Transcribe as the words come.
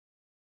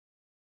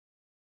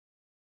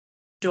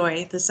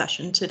enjoy the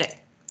session today.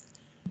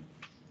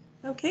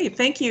 Okay,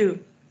 thank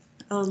you.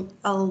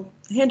 I'll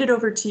hand it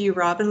over to you,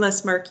 Rob,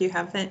 unless, Mark, you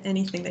have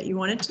anything that you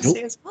wanted to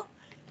say as well?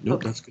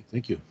 Nope, Okay. That's good.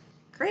 Thank you.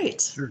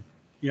 Great. Sure.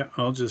 Yeah,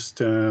 I'll just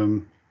share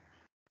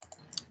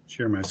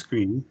my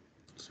screen.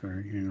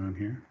 Sorry, hang on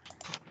here.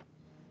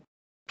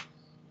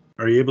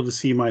 Are you able to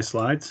see my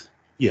slides?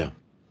 Yeah.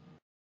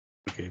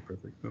 Okay,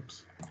 perfect.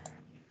 Oops.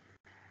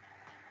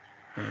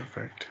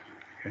 Perfect.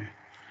 Okay.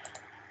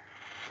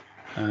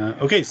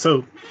 Okay,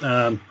 so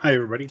hi,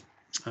 everybody.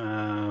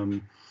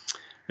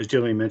 As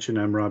Jillian mentioned,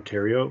 I'm Rob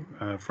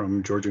Theriault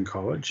from Georgian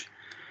College.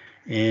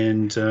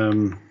 And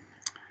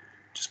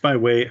just by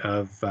way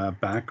of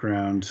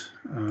background,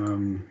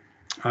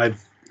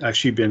 I've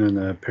actually been in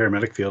the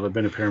paramedic field. I've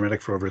been a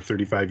paramedic for over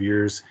 35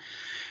 years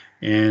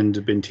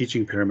and been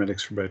teaching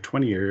paramedics for about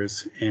 20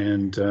 years.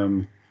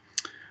 And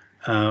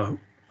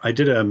I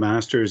did a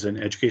master's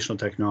in educational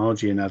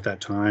technology, and at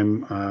that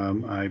time,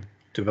 I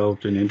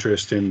developed an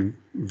interest in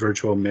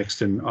virtual,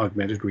 mixed, and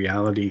augmented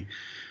reality,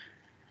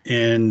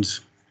 and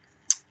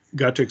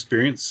got to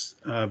experience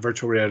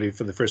virtual reality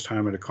for the first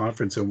time at a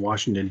conference in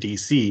Washington,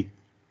 D.C.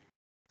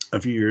 a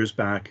few years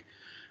back.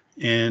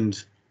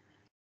 And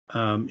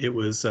it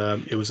was a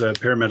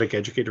paramedic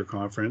educator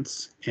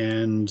conference,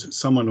 and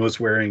someone was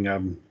wearing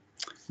a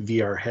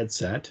VR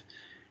headset,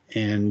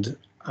 and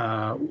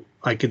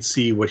I could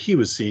see what he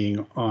was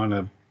seeing on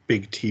a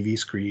big TV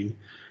screen.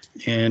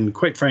 And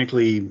quite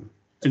frankly,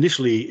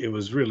 initially it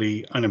was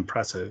really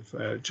unimpressive,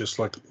 just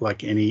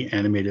like any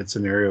animated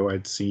scenario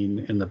I'd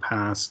seen in the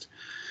past.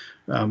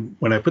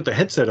 When I put the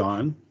headset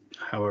on,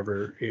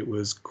 however, it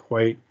was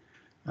quite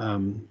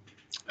an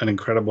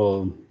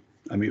incredible,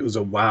 it was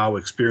a wow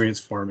experience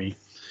for me.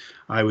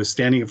 I was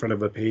standing in front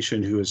of a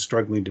patient who was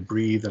struggling to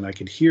breathe, and I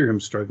could hear him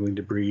struggling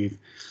to breathe.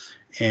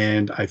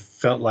 And I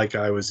felt like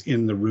I was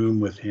in the room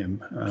with him,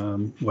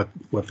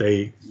 what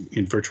they,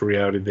 in virtual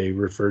reality, they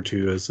refer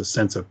to as a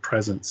sense of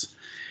presence.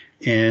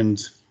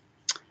 And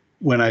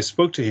when I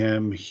spoke to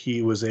him,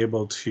 he was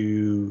able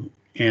to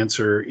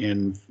answer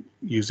in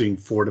using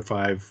 4 to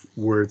 5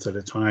 words at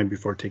a time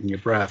before taking a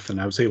breath.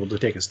 And I was able to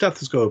take a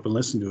stethoscope and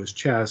listen to his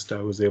chest.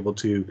 I was able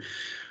to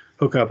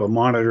hook up a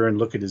monitor and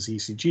look at his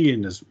ECG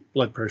and his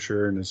blood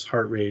pressure and his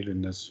heart rate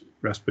and his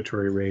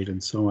respiratory rate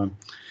and so on.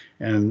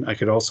 And I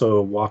could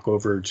also walk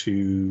over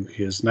to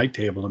his night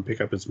table and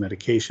pick up his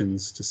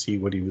medications to see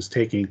what he was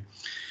taking.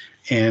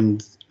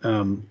 And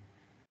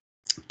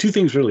 2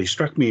 things really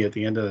struck me at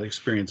the end of that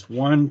experience.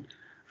 One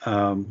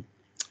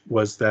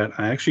was that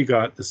I actually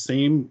got the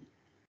same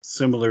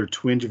similar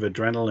twinge of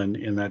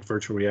adrenaline in that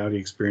virtual reality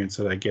experience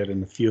that I get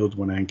in the field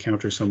when I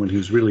encounter someone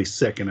who's really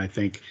sick and I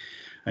think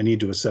I need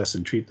to assess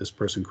and treat this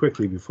person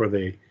quickly before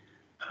they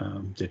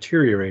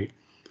deteriorate.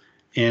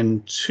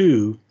 And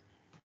 2,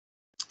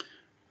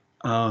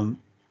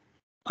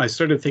 I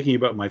started thinking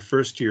about my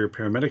first-year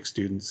paramedic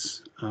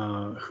students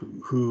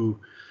who,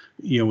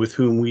 with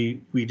whom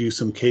we do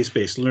some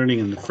case-based learning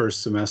in the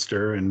first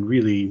semester and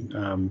really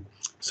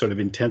sort of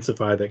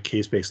intensify that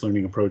case-based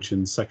learning approach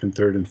in second,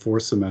 third, and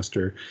fourth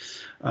semester.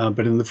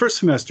 But in the first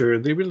semester,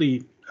 they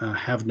really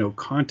have no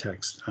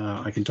context.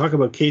 I can talk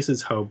about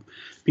cases, how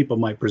people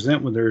might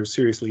present when they're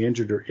seriously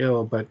injured or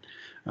ill, but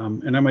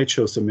and I might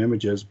show some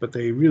images, but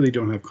they really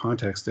don't have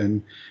context.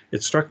 And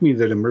it struck me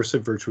that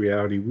immersive virtual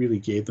reality really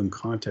gave them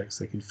context.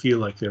 They could feel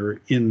like they were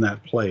in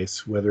that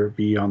place, whether it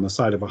be on the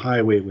side of a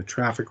highway with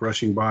traffic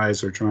rushing by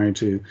or trying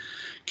to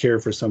care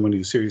for someone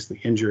who's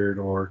seriously injured,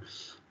 or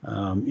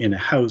in a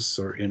house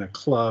or in a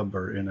club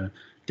or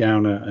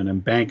down an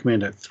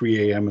embankment at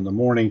 3 a.m. in the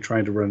morning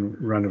trying to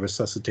run a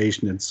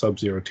resuscitation in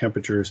sub-zero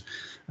temperatures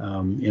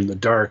in the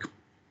dark.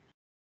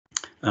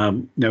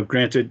 Now,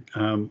 granted,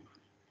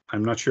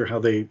 I'm not sure how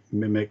they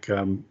mimic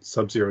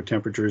sub-zero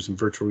temperatures in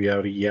virtual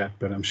reality yet,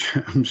 but I'm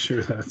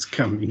sure that's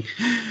coming.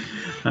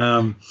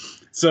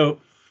 So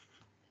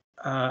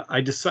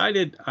I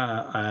decided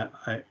I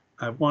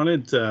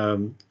wanted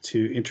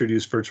to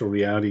introduce virtual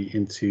reality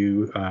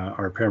into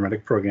our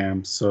paramedic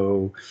program.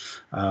 So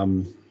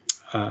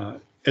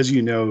as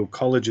you know,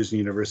 colleges and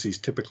universities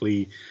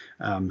typically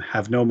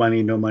have no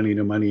money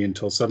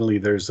until suddenly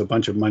there's a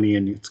bunch of money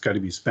and it's got to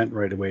be spent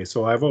right away.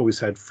 So I've always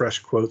had fresh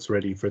quotes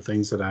ready for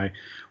things that I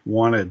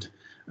wanted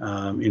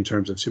in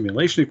terms of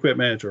simulation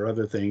equipment or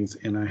other things.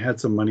 And I had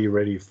some money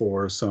ready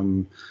for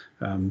some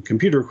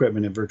computer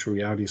equipment and virtual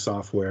reality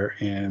software.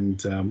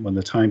 And when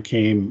the time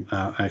came,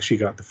 I actually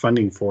got the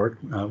funding for it,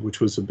 which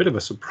was a bit of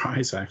a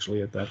surprise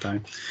actually at that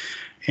time.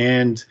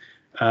 And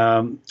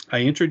I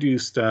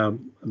introduced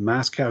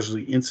mass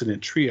casualty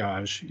incident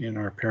triage in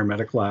our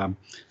paramedic lab.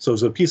 So it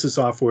was a piece of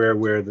software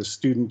where the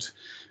student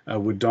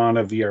would don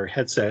a VR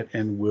headset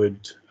and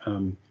would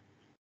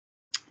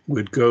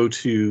go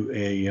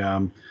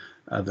to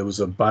there was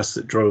a bus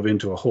that drove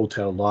into a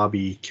hotel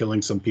lobby,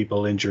 killing some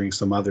people, injuring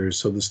some others.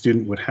 So the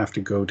student would have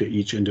to go to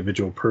each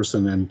individual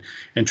person and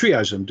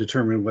triage them,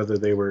 determine whether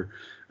they were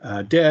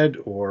dead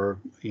or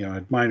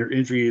had minor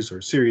injuries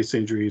or serious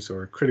injuries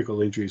or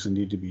critical injuries and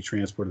need to be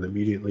transported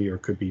immediately or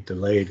could be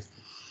delayed.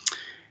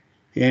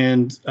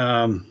 And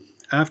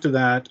after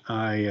that,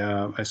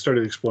 I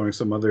started exploring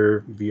some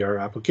other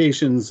VR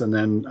applications, and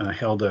then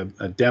held a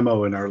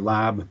demo in our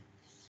lab,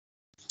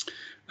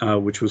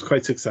 which was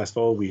quite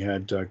successful. We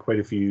had quite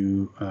a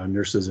few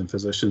nurses and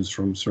physicians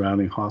from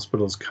surrounding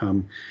hospitals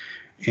come,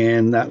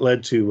 and that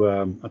led to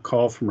a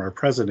call from our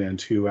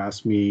president, who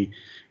asked me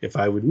if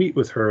I would meet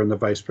with her and the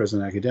vice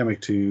president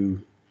academic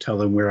to tell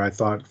them where I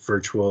thought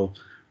virtual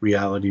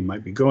reality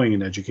might be going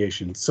in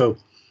education. So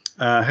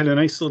I had a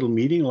nice little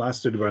meeting,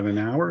 lasted about an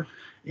hour.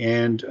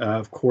 And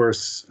of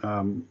course,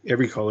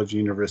 every college,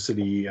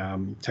 university,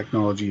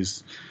 technology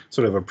is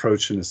sort of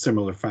approached in a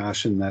similar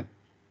fashion, that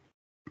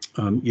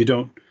you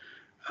don't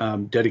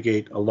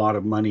dedicate a lot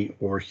of money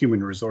or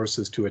human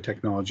resources to a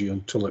technology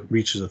until it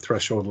reaches a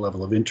threshold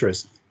level of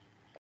interest.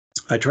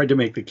 I tried to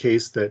make the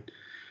case that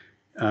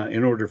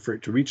in order for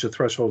it to reach a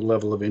threshold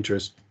level of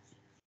interest,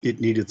 it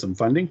needed some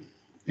funding.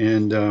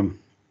 And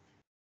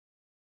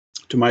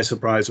to my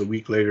surprise, a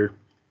week later,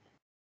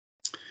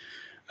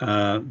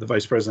 the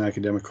vice president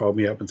academic called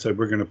me up and said,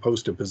 we're going to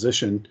post a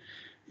position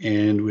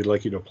and we'd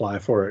like you to apply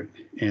for it.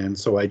 And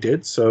so I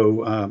did.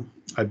 So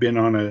I've been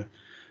on a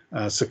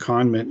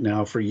secondment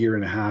now for a year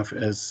and a half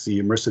as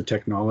the Immersive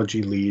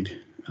Technology Lead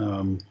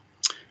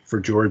for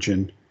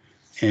Georgian.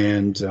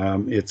 And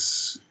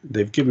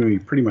they've given me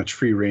pretty much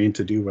free rein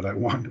to do what I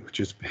want, which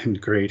has been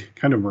great,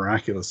 kind of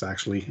miraculous,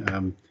 actually.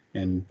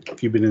 And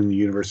if you've been in the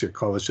University or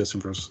college system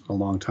for a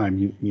long time,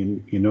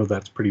 you know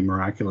that's pretty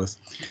miraculous.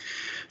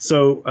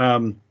 So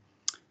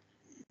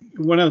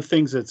one of the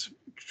things that's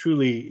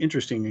truly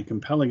interesting and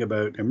compelling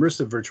about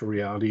immersive virtual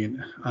reality,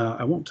 and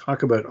I won't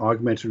talk about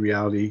augmented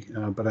reality,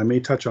 but I may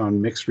touch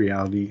on mixed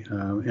reality,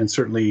 and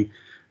certainly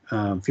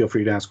feel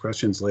free to ask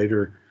questions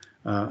later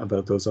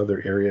about those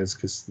other areas,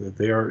 because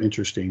they are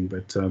interesting.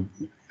 But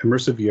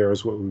immersive VR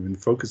is what we've been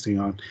focusing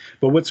on.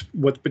 But what's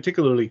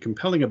particularly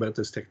compelling about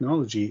this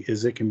technology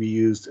is it can be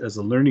used as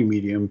a learning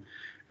medium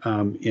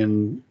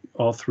in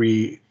all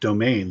three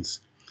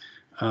domains.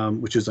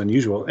 Which is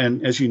unusual.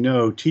 And as you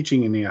know,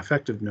 teaching in the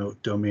affective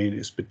domain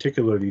is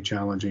particularly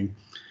challenging.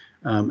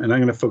 And I'm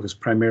going to focus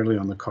primarily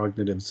on the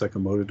cognitive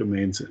psychomotor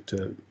domains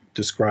to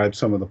describe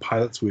some of the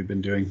pilots we've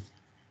been doing.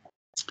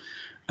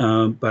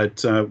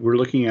 But we're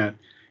looking at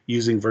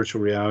using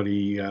virtual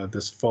reality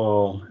this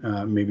fall,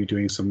 maybe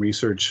doing some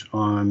research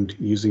on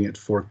using it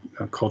for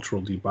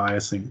cultural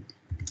debiasing.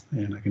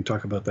 And I can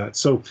talk about that.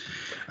 So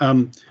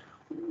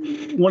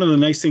one of the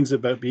nice things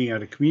about being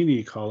at a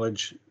community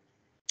college,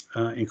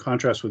 in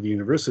contrast with the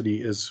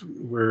university, is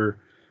we're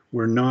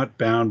not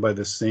bound by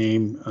the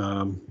same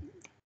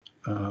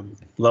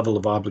level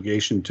of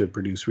obligation to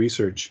produce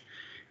research,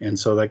 and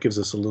so that gives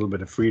us a little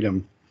bit of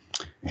freedom.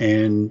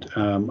 And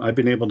I've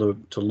been able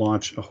to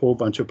launch a whole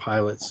bunch of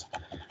pilots,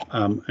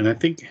 and I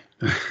think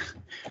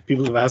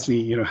people have asked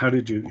me, how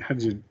did you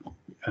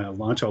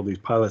launch all these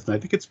pilots? And I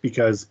think it's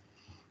because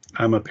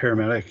I'm a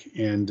paramedic,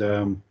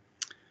 and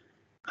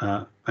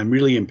I'm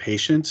really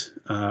impatient.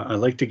 I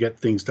like to get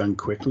things done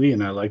quickly,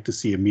 and I like to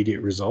see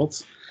immediate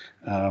results.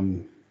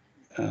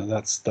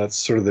 That's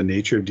sort of the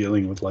nature of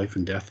dealing with life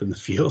and death in the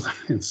field,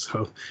 and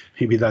so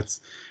maybe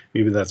that's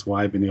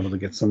why I've been able to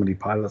get so many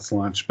pilots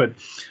launched. But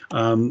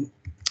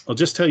I'll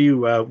just tell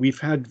you, we've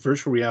had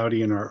virtual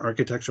reality in our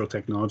architectural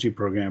technology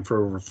program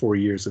for over 4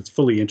 years. It's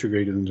fully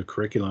integrated into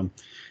curriculum,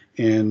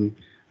 and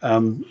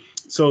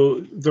so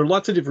there are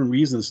lots of different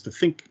reasons to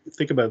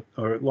think about,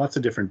 or lots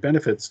of different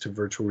benefits to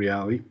virtual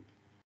reality.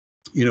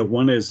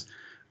 One is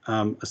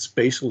a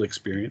spatial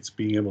experience,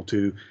 being able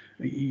to,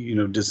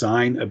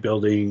 design a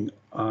building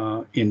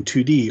in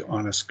 2D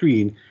on a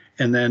screen,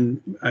 and then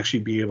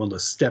actually be able to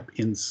step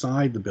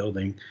inside the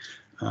building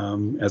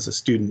as a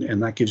student,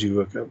 and that gives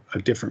you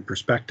a different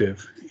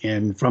perspective.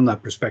 And from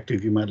that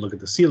perspective, you might look at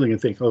the ceiling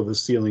and think, oh, the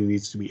ceiling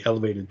needs to be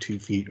elevated 2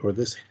 feet, or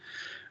this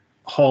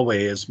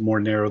hallway is more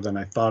narrow than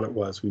I thought it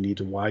was. We need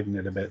to widen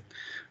it a bit.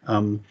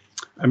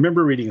 I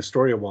remember reading a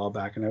story a while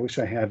back, and I wish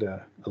I had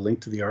a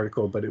link to the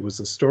article, but it was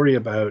a story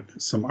about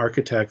some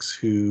architects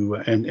who,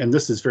 and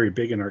this is very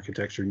big in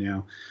architecture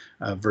now,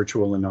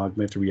 virtual and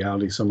augmented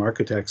reality, some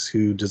architects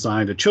who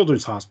designed a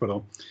children's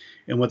hospital.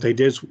 And what they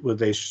did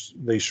was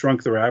they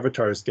shrunk their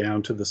avatars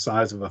down to the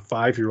size of a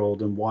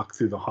 5-year-old and walked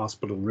through the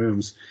hospital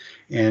rooms,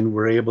 and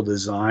were able to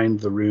design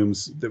the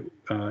rooms that,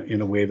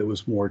 in a way that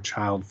was more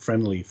child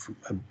friendly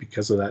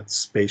because of that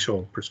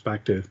spatial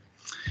perspective.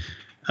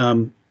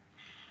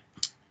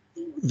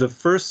 The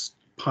first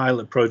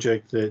pilot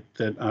project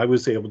that I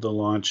was able to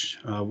launch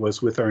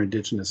was with our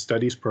Indigenous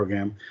Studies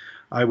program.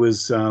 I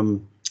was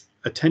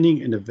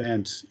attending an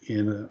event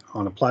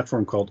on a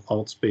platform called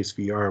AltSpace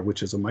VR,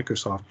 which is a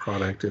Microsoft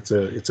product. It's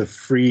a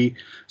free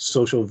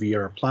social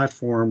VR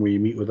platform where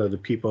you meet with other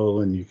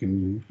people and you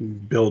can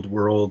build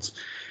worlds.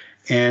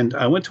 And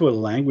I went to a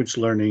language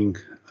learning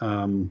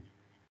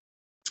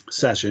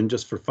session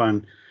just for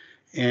fun.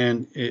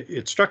 And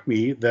it struck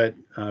me that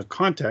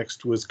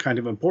context was kind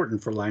of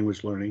important for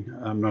language learning.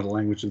 I'm not a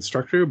language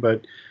instructor,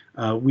 but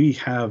we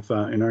have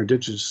in our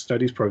Indigenous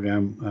Studies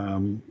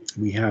program,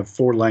 we have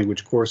 4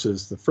 language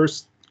courses. The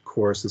first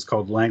course is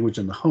called Language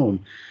in the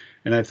Home.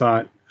 And I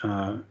thought,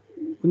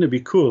 wouldn't it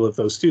be cool if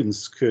those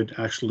students could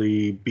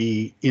actually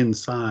be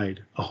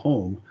inside a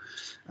home?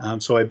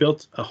 So I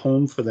built a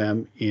home for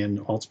them in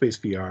AltSpace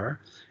VR,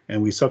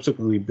 and we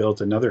subsequently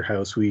built another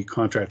house. We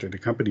contracted a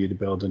company to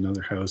build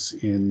another house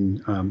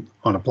in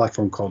on a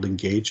platform called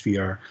Engage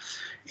VR.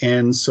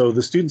 And so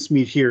the students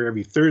meet here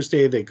every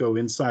Thursday. They go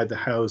inside the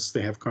house.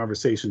 They have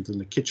conversations in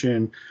the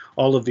kitchen.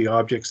 All of the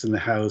objects in the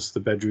house, the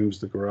bedrooms,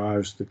 the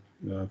garage, the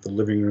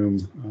living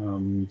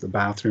room, the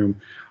bathroom,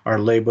 are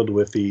labeled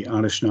with the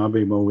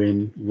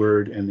Anishinaabe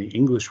word and the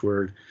English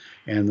word.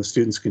 And the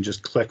students can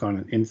just click on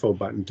an info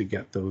button to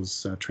get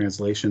those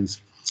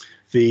translations.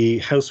 The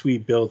house we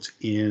built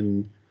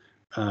in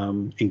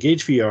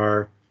Engage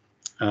VR,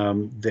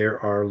 there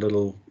are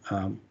little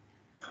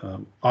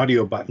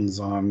audio buttons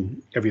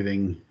on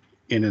everything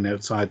in and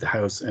outside the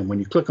house, and when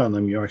you click on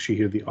them, you actually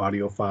hear the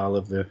audio file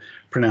of the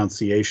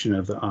pronunciation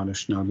of the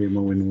Anishinaabe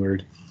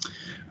word,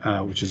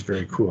 which is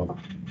very cool.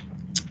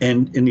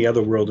 And in the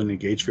other world, in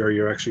Engage VR,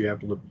 you're actually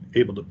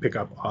able to pick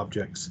up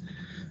objects.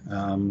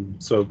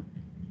 So,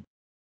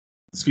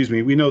 excuse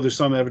me, we know there's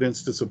some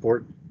evidence to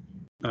support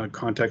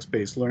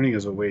context-based learning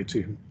as a way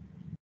to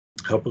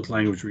help with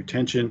language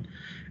retention,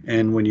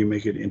 and when you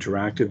make it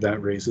interactive,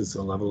 that raises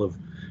the level of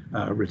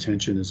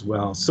retention as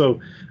well.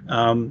 So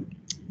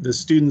the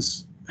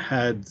students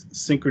had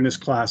synchronous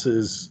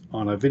classes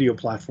on a video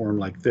platform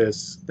like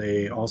this.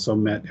 They also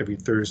met every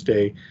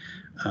Thursday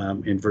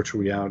in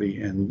virtual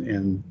reality,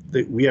 and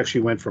we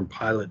actually went from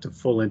pilot to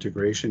full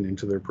integration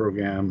into their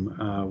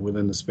program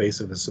within the space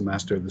of a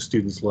semester. The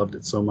students loved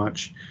it so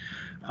much,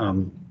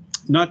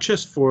 not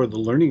just for the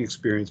learning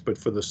experience, but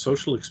for the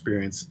social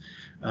experience,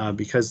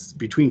 because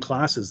between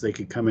classes they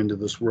could come into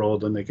this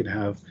world and they could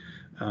have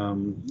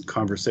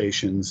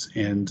conversations,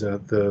 and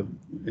the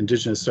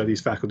Indigenous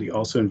Studies faculty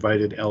also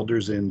invited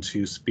elders in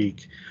to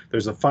speak.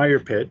 There's a fire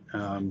pit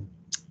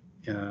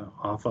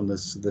off on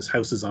this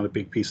house is on a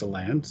big piece of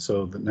land,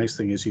 so the nice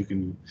thing is you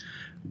can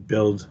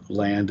build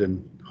land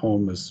and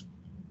home as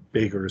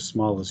big or as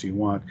small as you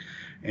want.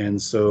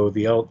 And so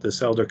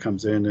this elder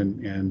comes in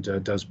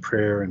and does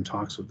prayer and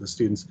talks with the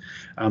students.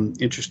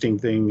 Interesting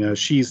thing,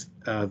 she's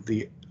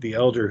the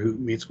elder who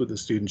meets with the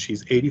students.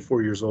 She's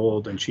 84 years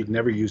old, and she'd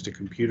never used a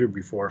computer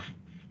before,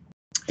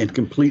 and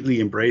completely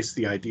embraced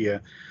the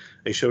idea.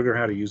 They showed her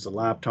how to use the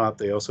laptop.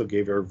 They also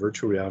gave her a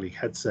virtual reality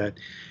headset,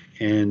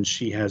 and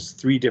she has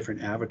 3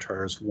 different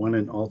avatars, one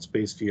in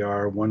AltSpace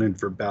VR, one in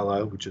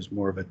Verbella, which is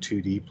more of a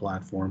 2D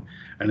platform,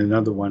 and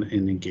another one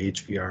in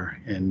Engage VR,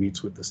 and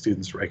meets with the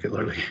students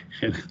regularly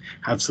and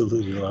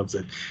absolutely loves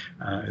it.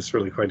 It's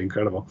really quite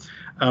incredible.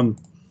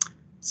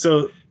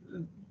 So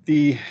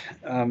the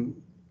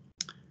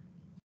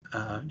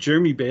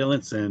Jeremy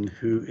Bailenson,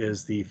 who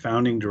is the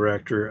founding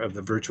director of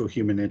the Virtual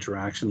Human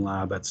Interaction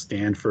Lab at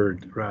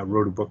Stanford,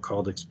 wrote a book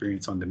called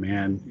Experience on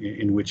Demand,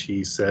 in which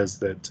he says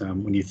that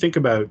when you think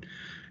about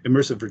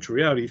immersive virtual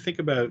reality, think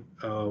about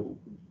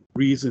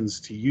reasons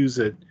to use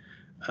it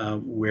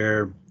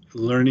where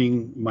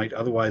learning might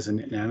otherwise in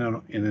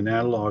an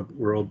analog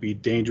world be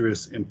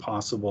dangerous,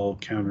 impossible,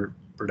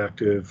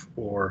 counterproductive,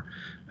 or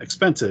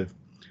expensive.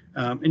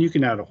 And you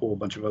can add a whole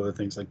bunch of other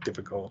things like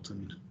difficult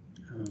and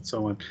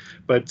so on.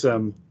 But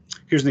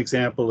here's an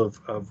example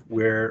of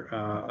where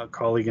a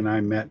colleague and I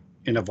met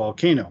in a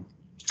volcano.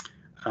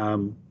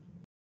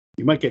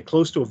 You might get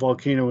close to a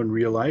volcano in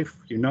real life.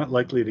 You're not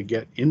likely to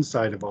get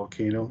inside a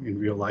volcano in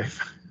real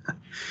life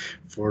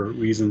for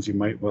reasons you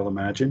might well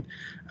imagine.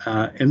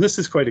 And this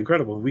is quite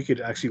incredible. We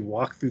could actually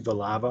walk through the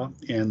lava,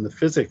 and the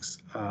physics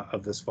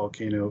of this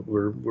volcano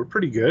were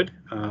pretty good.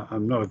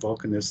 I'm not a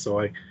volcanist, so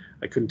I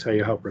couldn't tell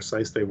you how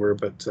precise they were,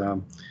 but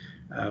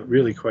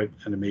really quite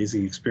an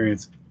amazing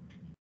experience.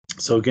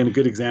 So again, a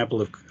good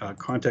example of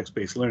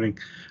context-based learning.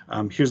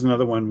 Here's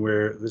another one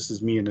where this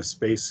is me in a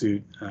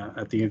spacesuit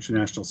at the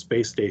International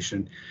Space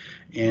Station.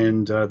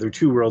 And there are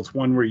 2 worlds,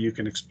 one where you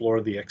can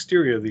explore the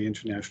exterior of the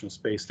International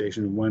Space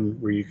Station, and one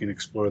where you can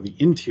explore the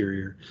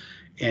interior.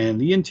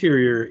 And the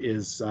interior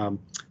is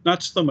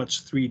not so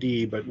much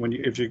 3D, but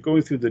if you're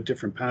going through the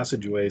different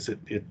passageways,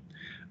 it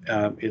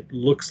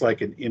looks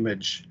like an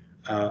image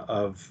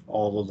of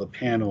all of the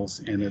panels,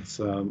 and it's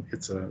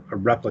a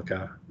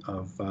replica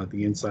of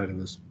the inside of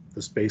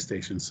the space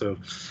station. So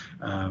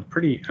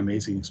pretty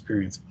amazing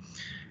experience.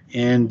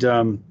 And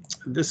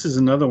this is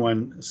another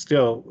one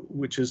still,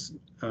 which is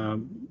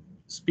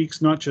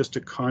speaks not just to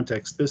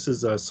context. This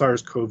is a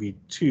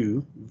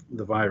SARS-CoV-2,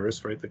 the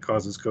virus, right, that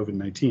causes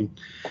COVID-19,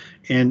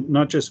 and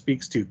not just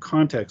speaks to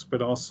context,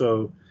 but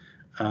also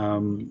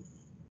the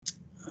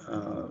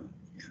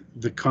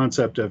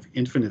concept of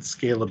infinite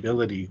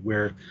scalability,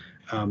 where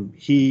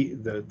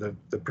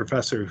the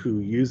professor who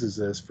uses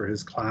this for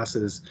his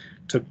classes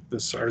took the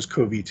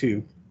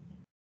SARS-CoV-2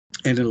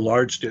 and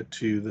enlarged it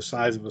to the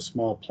size of a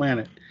small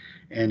planet,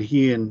 and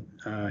he and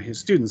his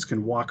students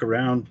can walk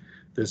around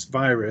this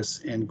virus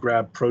and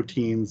grab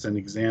proteins and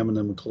examine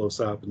them close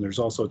up, and there's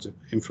all sorts of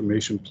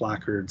information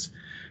placards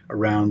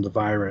around the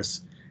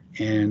virus.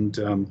 And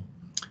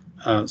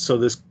So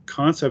this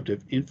concept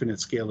of infinite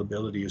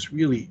scalability is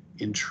really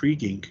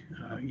intriguing,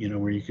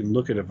 where you can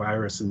look at a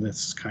virus in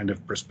this kind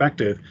of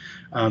perspective.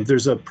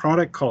 There's a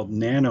product called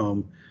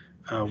Nanome,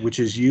 which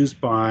is used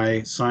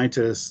by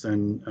scientists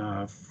and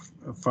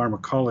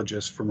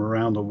pharmacologists from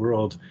around the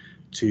world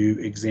to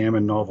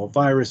examine novel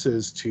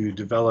viruses, to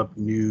develop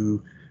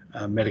new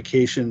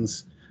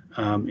medications,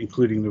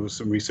 including there was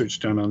some research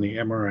done on the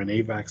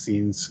mRNA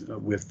vaccines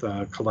with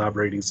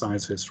collaborating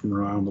scientists from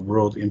around the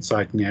world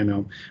inside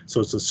Nanome.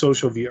 So it's a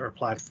social VR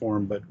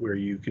platform, but where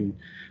you can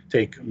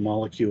take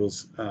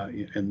molecules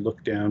and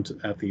look down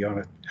at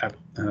the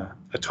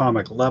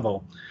atomic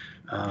level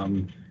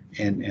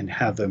and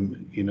have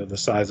them, the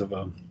size of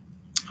a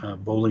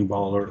bowling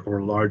ball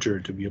or larger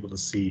to be able to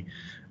see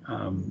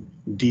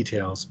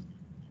details,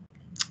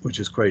 which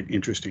is quite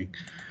interesting.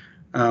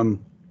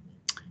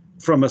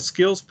 From a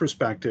skills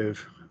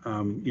perspective,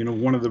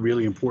 one of the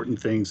really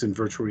important things in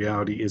virtual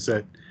reality is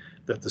that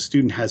the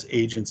student has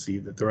agency,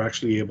 that they're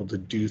actually able to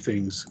do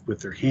things with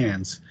their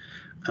hands.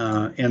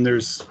 And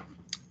there's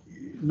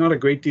not a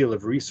great deal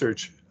of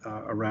research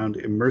around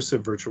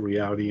immersive virtual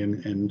reality,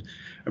 and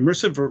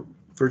immersive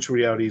virtual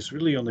reality has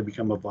really only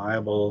become a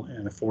viable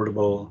and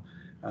affordable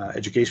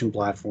education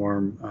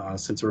platform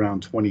since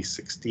around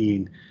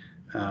 2016.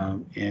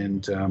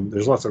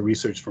 There's lots of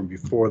research from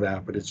before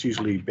that, but it's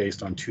usually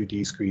based on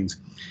 2D screens.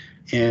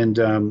 And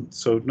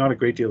so not a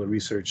great deal of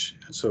research.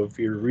 So if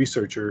you're a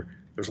researcher,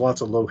 there's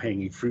lots of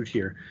low-hanging fruit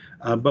here.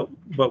 But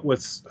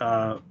what's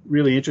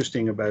really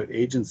interesting about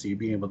agency,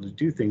 being able to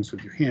do things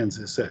with your hands,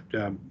 is that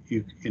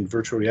in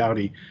virtual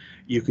reality,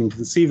 you can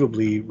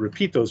conceivably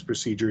repeat those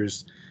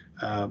procedures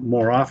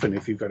more often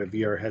if you've got a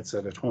VR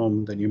headset at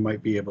home than you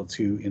might be able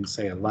to in,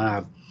 say, a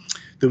lab.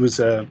 There was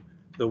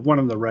the one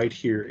on the right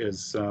here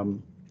is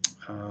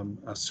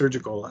a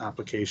surgical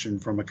application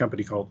from a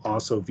company called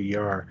Also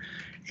VR,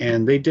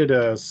 and they did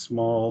a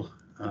small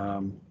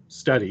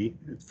study.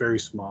 It's very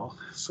small,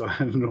 so I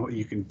don't know what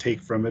you can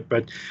take from it,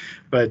 but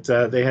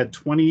they had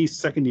 20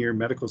 second-year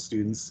medical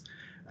students,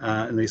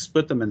 and they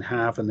split them in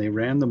half, and they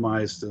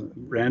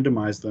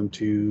randomized them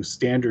to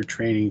standard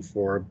training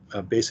for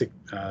a basic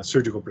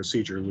surgical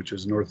procedure, which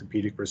is an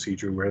orthopedic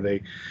procedure where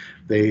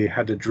they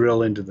had to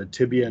drill into the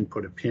tibia and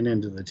put a pin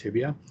into the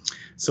tibia.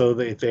 So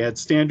they had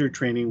standard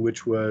training,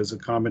 which was a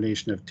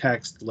combination of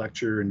text,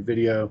 lecture, and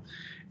video,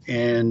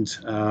 and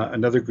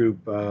another group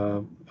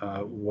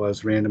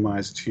was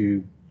randomized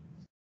to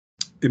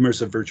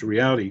immersive virtual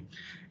reality.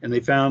 And they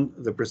found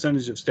the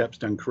percentage of steps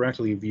done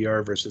correctly in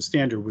VR versus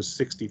standard was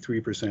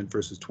 63%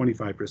 versus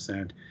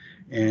 25%.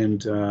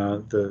 And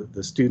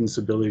the students'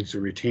 ability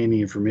to retain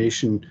the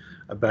information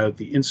about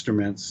the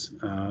instruments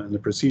and the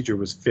procedure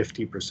was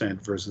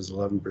 50% versus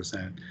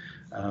 11%.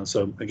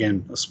 So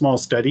again, a small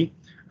study,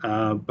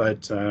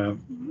 but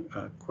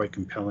quite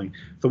compelling.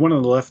 The one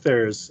on the left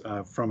there is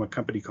from a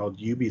company called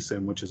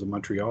Ubisim, which is a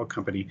Montreal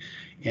company,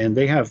 and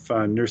they have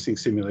nursing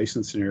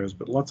simulation scenarios,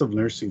 but lots of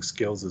nursing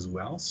skills as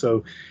well.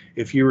 So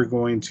if you were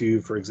going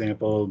to, for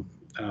example,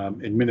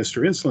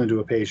 administer insulin to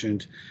a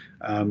patient,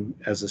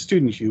 as a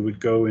student, you would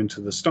go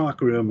into the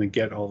stock room and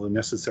get all the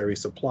necessary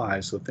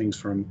supplies. So things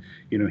from,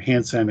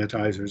 hand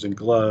sanitizers and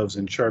gloves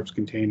and sharps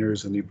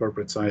containers and the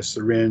appropriate size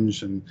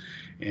syringe, and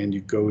you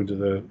go into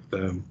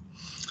the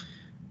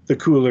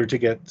cooler to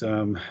get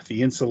the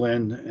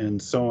insulin and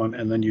so on,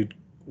 and then you'd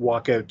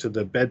walk out to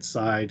the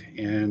bedside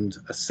and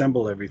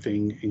assemble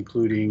everything,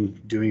 including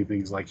doing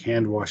things like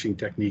hand washing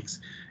techniques.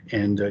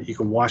 And you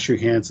can wash your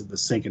hands at the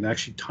sink, and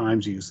actually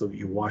times you so that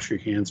you wash your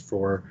hands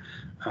for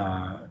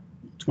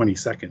 20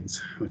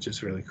 seconds, which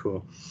is really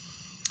cool.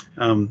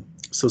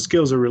 So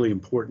skills are really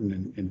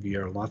important in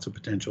VR, lots of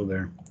potential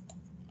there.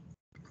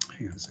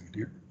 Hang on a second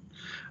here.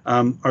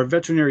 Our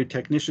veterinary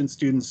technician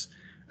students,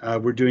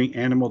 we're doing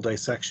animal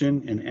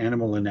dissection and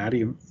animal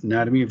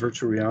anatomy in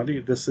virtual reality.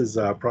 This is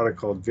a product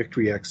called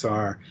Victory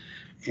XR.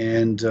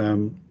 And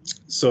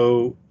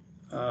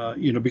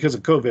because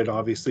of COVID,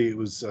 obviously it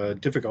was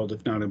difficult,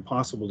 if not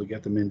impossible, to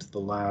get them into the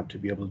lab to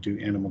be able to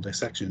do animal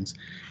dissections.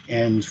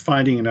 And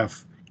finding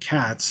enough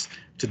cats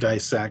to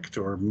dissect,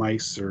 or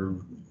mice or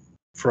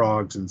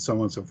frogs and so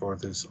on and so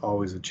forth, is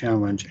always a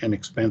challenge and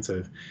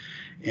expensive.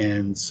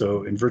 And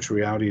so in virtual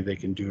reality, they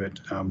can do it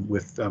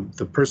with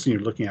the person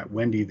you're looking at,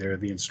 Wendy there,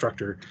 the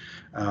instructor.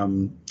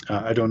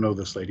 I don't know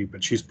this lady,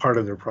 but she's part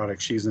of their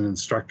product. She's an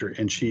instructor,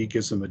 and she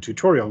gives them a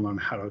tutorial on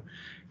how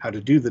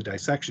to do the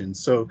dissection.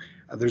 So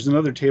there's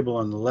another table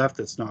on the left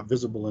that's not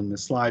visible in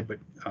this slide, but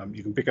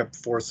you can pick up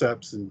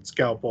forceps and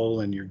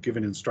scalpel, and you're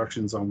given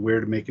instructions on where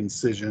to make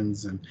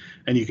incisions, and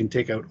you can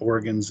take out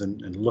organs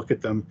and look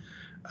at them.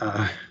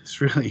 It's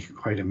really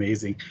quite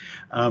amazing.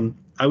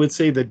 I would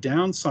say the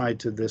downside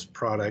to this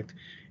product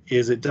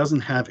is it doesn't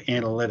have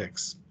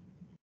analytics.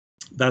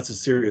 That's a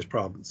serious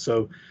problem.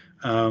 So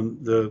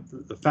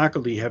the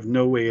faculty have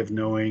no way of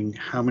knowing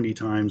how many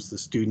times the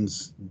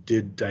students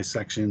did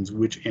dissections,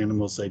 which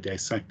animals they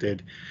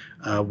dissected.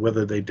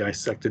 whether they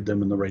dissected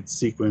them in the right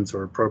sequence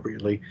or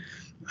appropriately,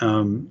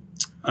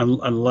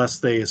 unless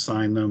they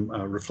assign them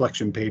a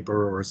reflection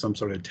paper or some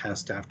sort of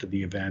test after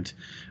the event.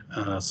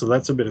 So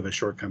that's a bit of a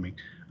shortcoming.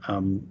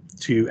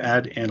 To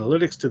add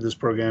analytics to this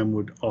program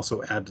would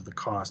also add to the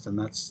cost, and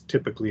that's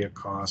typically a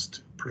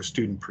cost per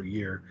student per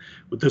year.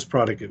 With this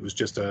product, it was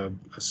just a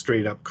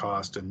straight up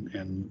cost,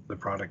 and the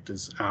product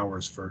is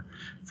ours for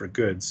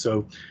good.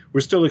 So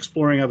we're still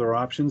exploring other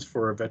options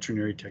for our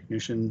veterinary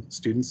technician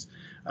students.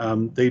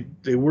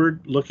 They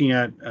were looking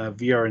at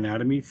VR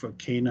anatomy for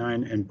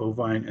canine and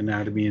bovine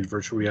anatomy and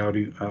virtual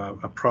reality,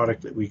 a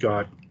product that we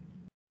got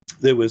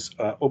that was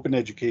open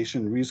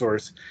education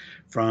resource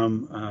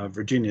from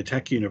Virginia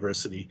Tech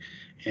University,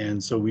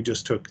 and so we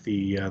just took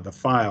the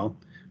file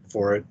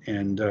for it,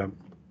 and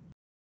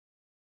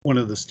one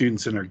of the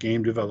students in our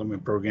game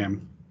development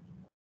program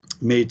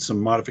made some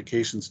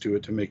modifications to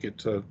it to make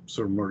it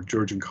sort of more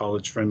Georgian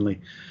College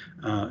friendly.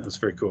 It was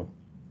very cool.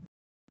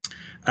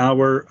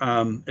 Our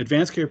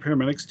advanced care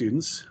paramedic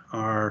students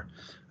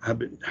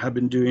have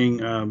been doing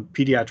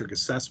pediatric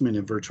assessment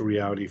in virtual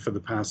reality for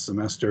the past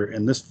semester,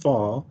 and this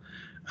fall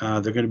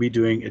they're going to be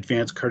doing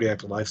advanced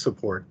cardiac life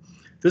support.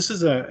 This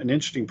is an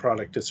interesting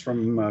product. It's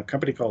from a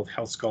company called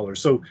Health Scholar.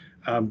 So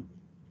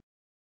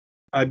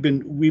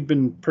we've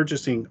been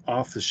purchasing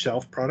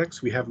off-the-shelf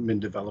products. We haven't been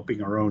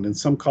developing our own, and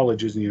some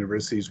colleges and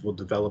universities will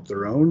develop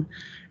their own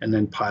and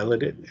then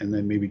pilot it and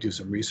then maybe do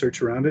some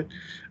research around it.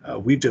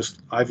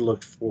 I've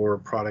looked for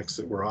products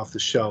that were off the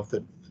shelf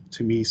that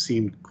to me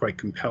seemed quite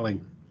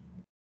compelling.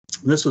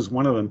 This was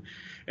one of them,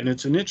 and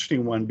it's an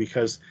interesting one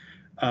because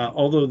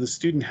although the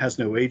student has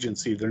no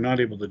agency, they're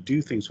not able to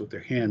do things with their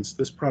hands.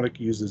 This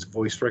product uses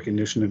voice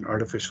recognition and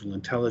artificial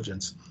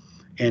intelligence,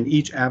 and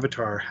each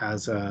avatar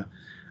has a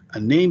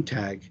name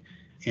tag,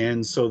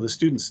 and so the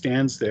student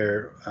stands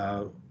there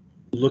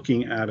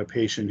looking at a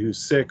patient who's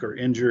sick or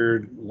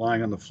injured,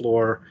 lying on the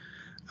floor,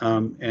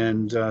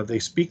 and they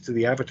speak to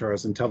the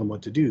avatars and tell them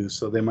what to do.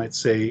 So they might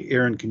say,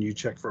 Aaron, can you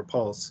check for a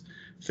pulse?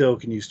 Phil,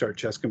 can you start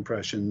chest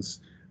compressions?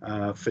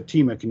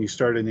 Fatima, can you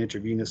start an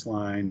intravenous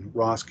line?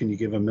 Ross, can you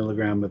give a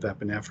milligram of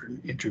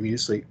epinephrine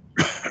intravenously?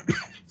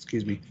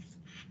 Excuse me.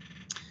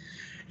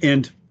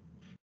 And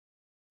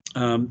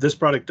this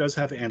product does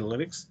have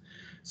analytics,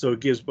 so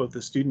it gives both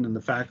the student and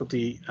the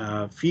faculty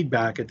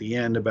feedback at the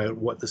end about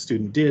what the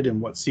student did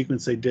and what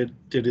sequence they did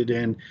it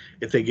in,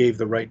 if they gave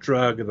the right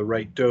drug or the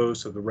right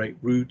dose or the right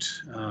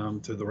route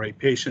to the right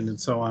patient, and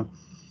so on.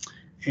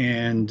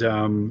 And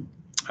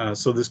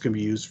so this can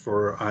be used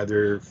for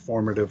either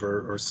formative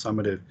or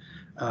summative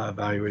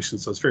evaluation.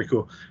 So it's very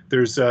cool.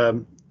 There's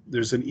an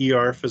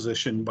ER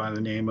physician by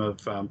the name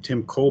of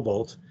Tim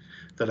Cobalt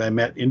that I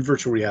met in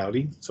virtual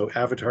reality, so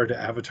avatar to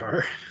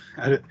avatar,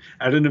 at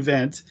an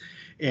event,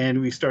 and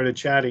we started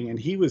chatting. And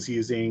he was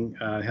using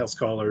Health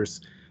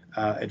Scholar's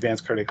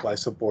advanced cardiac life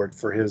support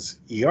for his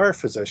ER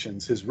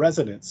physicians, his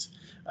residents.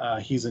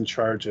 He's in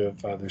charge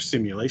of their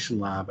simulation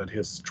lab at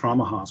his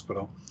trauma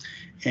hospital.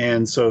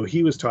 And so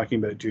he was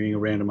talking about doing a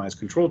randomized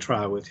control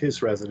trial with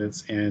his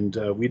residents, and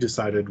we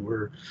decided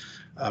we're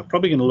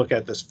probably going to look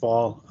at this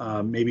fall,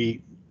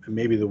 maybe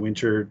the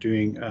winter,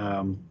 doing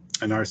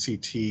an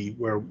RCT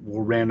where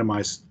we'll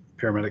randomize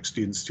paramedic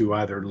students to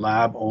either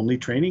lab-only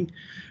training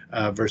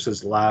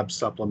versus lab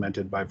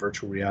supplemented by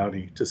virtual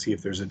reality to see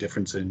if there's a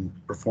difference in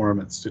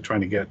performance, to trying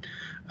to get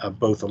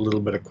both a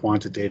little bit of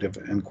quantitative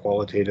and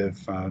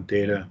qualitative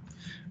data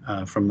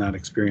from that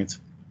experience.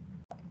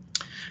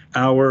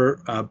 Our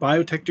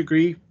biotech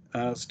degree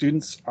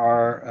students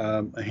are,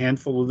 a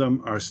handful of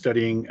them are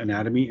studying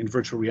anatomy in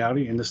virtual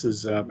reality, and this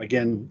is,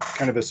 again,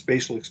 kind of a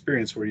spatial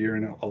experience where you're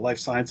in a life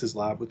sciences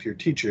lab with your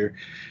teacher,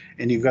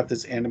 and you've got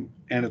this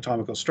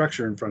anatomical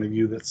structure in front of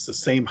you that's the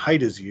same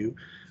height as you,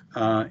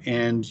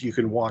 and you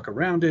can walk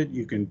around it,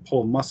 you can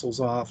pull muscles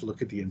off,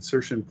 look at the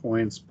insertion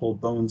points, pull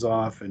bones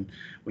off, and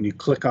when you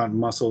click on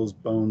muscles,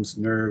 bones,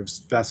 nerves,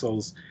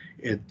 vessels,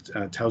 it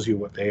tells you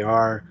what they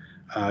are.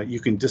 You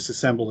can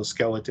disassemble a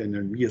skeleton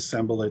and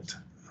reassemble it.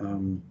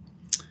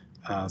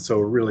 So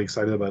we're really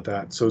excited about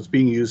that. So it's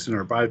being used in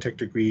our biotech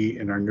degree,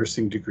 in our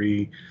nursing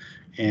degree,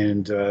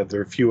 and there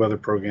are a few other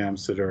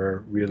programs that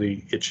are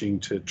really itching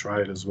to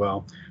try it as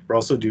well. We're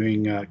also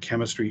doing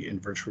chemistry in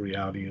virtual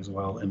reality as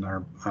well in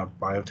our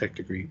biotech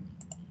degree.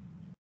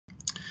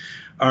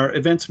 Our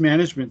events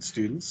management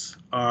students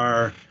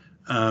are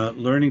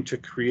learning to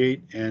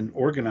create and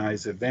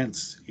organize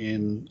events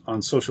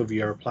on social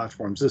VR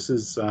platforms. This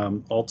is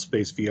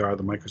AltSpace VR,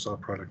 the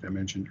Microsoft product I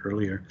mentioned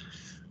earlier.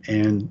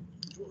 And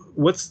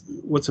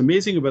what's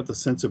amazing about the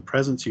sense of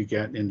presence you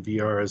get in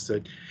VR is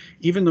that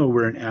even though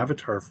we're in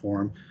avatar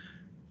form,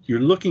 you're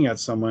looking at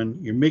someone,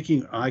 you're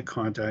making eye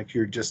contact,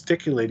 you're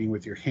gesticulating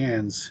with your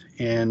hands,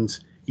 and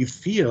you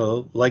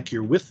feel like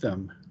you're with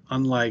them,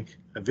 unlike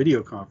a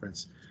video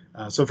conference.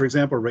 So for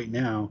example, right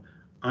now,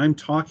 I'm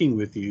talking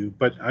with you,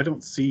 but I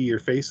don't see your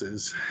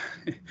faces.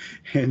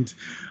 And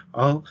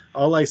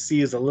all I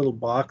see is a little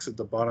box at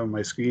the bottom of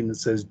my screen that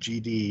says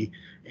GD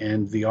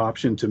and the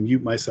option to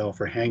mute myself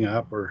or hang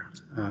up or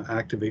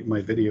activate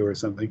my video or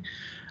something.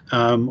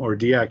 or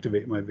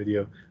deactivate my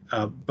video.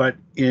 But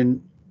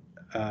in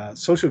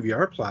social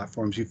VR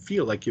platforms, you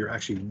feel like you're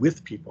actually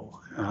with people,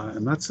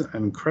 and that's an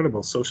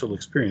incredible social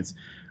experience,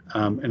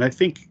 and I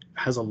think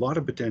has a lot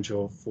of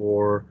potential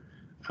for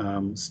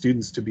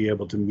students to be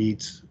able to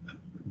meet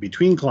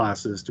between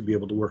classes, to be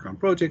able to work on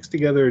projects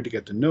together, to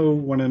get to know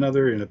one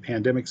another in a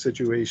pandemic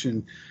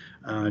situation,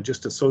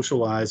 just to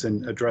socialize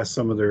and address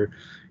some of their,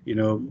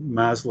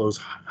 Maslow's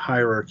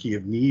hierarchy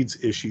of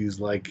needs issues,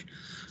 like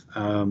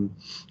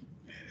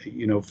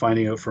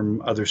finding out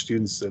from other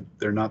students that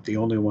they're not the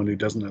only one who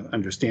doesn't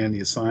understand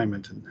the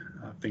assignment, and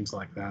things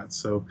like that.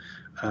 So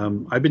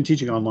I've been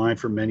teaching online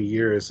for many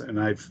years, and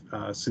I've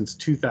since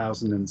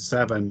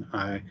 2007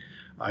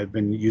 I've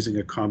been using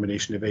a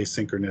combination of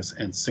asynchronous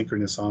and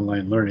synchronous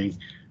online learning,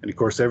 and of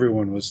course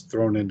everyone was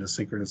thrown into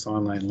synchronous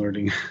online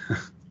learning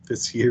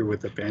this year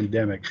with the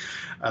pandemic,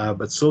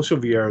 but social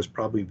VR is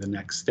probably the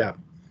next step.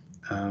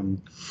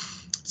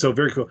 So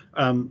very cool.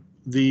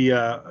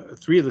 The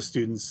 3 of the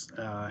students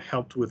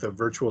helped with a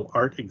virtual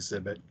art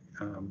exhibit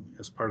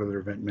as part of their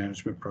event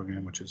management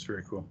program, which is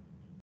very cool.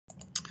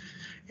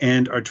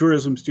 And our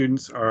tourism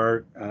students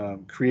are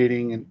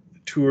creating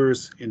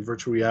tours in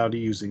virtual reality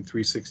using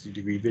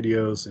 360-degree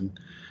videos and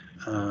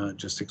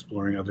just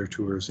exploring other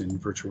tours in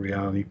virtual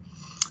reality.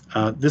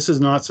 This is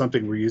not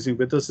something we're using,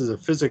 but this is a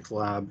physics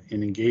lab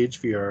in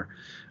Engage VR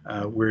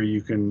where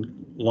you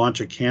can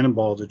launch a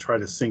cannonball to try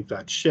to sink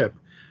that ship.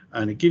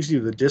 And it gives you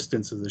the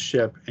distance of the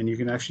ship, and you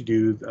can actually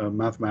do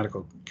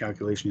mathematical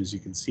calculation, as you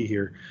can see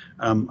here.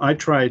 I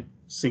tried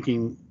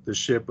sinking the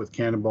ship with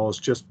cannonballs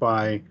just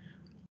by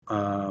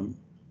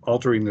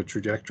altering the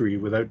trajectory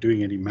without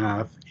doing any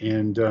math,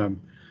 and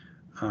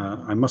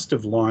I must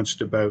have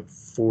launched about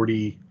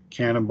 40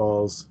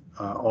 cannonballs,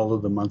 all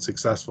of them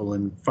unsuccessful,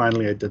 and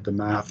finally I did the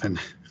math and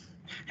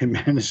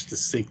managed to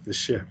sink the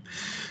ship.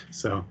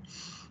 So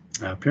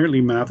apparently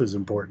math is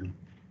important.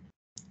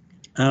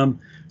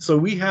 So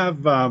we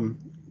actually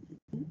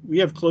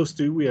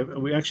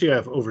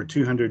have over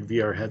 200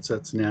 VR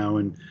headsets now,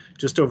 and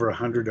just over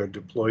 100 are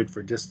deployed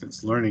for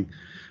distance learning.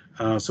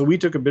 So we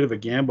took a bit of a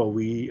gamble.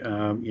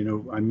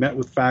 I met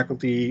with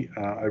faculty.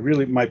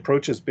 My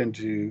approach has been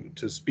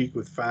to speak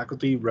with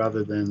faculty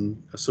rather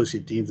than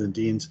associate deans and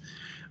deans,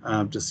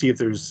 to see if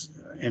there's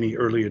any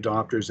early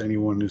adopters,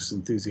 anyone who's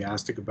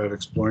enthusiastic about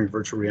exploring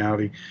virtual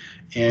reality,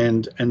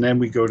 and then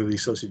we go to the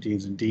associate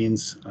deans and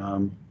deans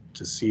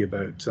to see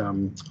about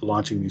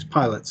launching these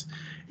pilots.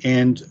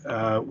 And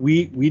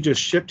we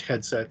just shipped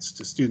headsets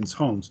to students'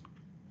 homes.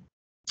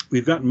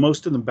 We've gotten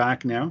most of them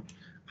back now.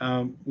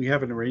 We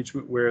have an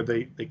arrangement where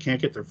they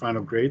can't get their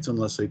final grades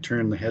unless they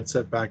turn the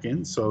headset back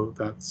in, so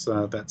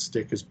that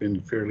stick has been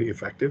fairly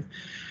effective.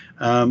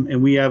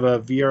 And we have a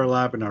VR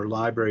lab in our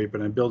library,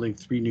 but I'm building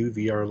 3 new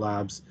VR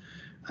labs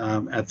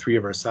at 3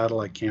 of our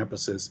satellite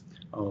campuses.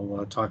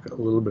 I'll talk a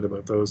little bit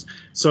about those.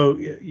 So,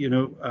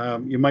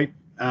 you might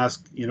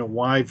ask,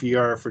 why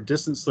VR for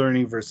distance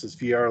learning versus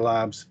VR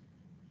labs?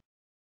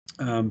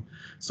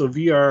 So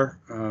VR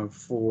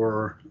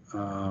for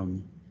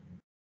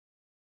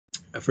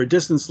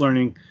distance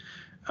learning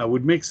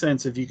would make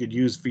sense if you could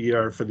use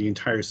VR for the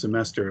entire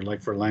semester,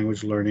 like for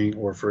language learning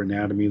or for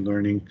anatomy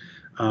learning.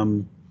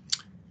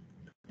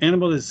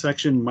 Animal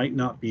dissection might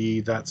not be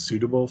that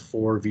suitable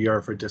for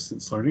VR for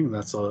distance learning.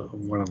 That's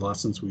one of the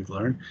lessons we've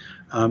learned.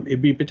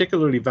 It'd be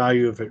particularly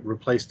valuable if it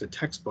replaced a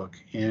textbook,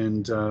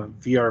 and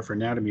VR for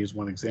anatomy is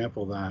one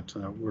example that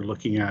we're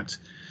looking at.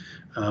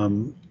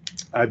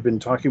 I've been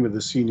talking with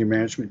the senior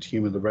management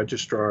team of the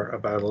registrar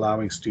about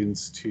allowing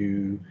students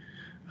to,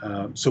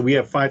 so we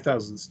have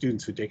 5,000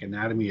 students who take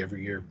anatomy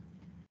every year,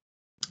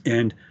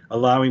 and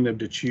allowing them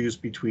to choose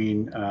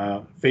between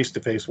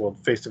face-to-face. Well,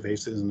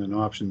 face-to-face isn't an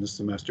option this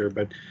semester,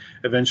 but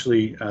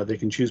eventually they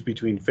can choose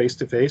between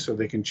face-to-face, or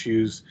they can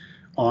choose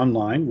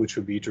online, which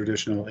would be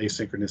traditional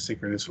asynchronous,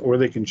 synchronous, or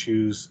they can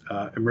choose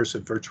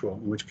immersive virtual,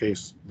 in which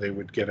case they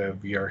would get a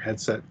VR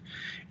headset.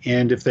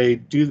 And if they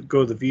do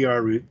go the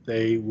VR route,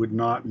 they would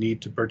not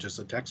need to purchase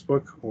a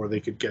textbook, or they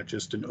could get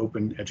just an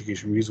open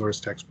education resource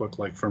textbook,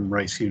 like from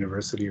Rice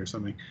University or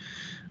something.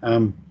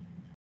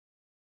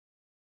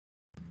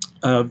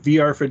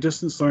 VR for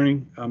distance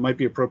learning might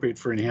be appropriate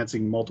for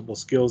enhancing multiple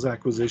skills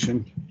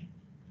acquisition,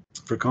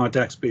 for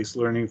context-based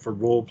learning, for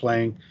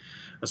role-playing,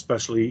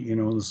 especially in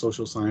the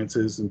social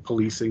sciences and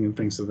policing and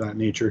things of that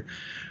nature.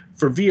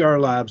 For VR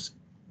labs,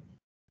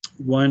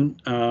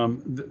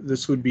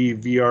 this would be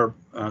VR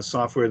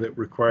software that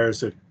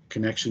requires a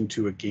connection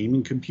to a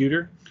gaming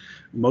computer.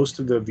 Most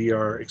of the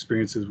VR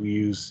experiences we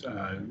use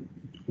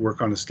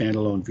work on a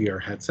standalone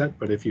VR headset,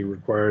 but if you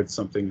required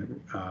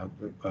something,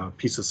 a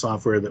piece of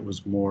software that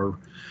was more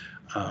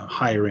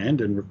higher end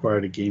and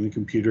required a gaming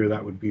computer,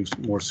 that would be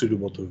more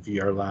suitable to a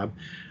VR lab.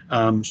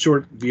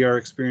 Short VR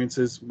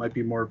experiences might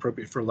be more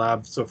appropriate for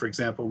labs. So, for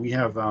example, we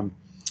have a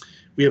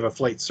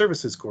flight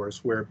services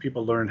course where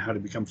people learn how to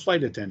become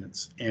flight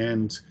attendants,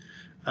 and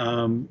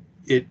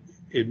it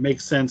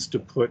makes sense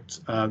to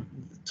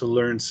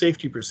learn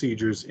safety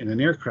procedures in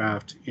an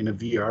aircraft in a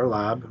VR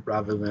lab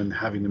rather than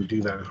having them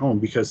do that at home,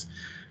 because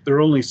there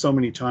are only so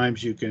many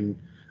times you can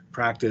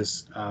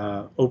practice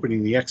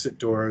opening the exit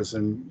doors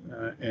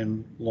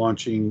and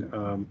launching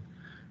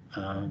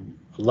a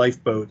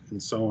lifeboat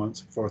and so on and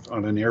so forth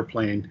on an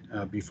airplane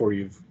before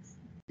you've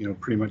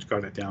pretty much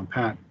got it down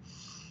pat.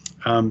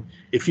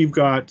 If you've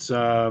got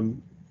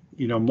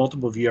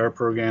multiple VR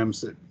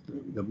programs that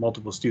the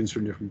multiple students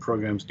from different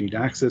programs need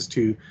access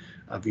to,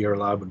 a VR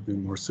lab would be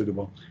more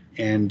suitable.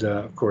 And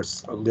of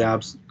course,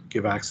 labs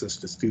give access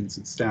to students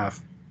and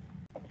staff.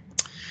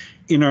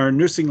 In our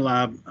nursing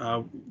lab,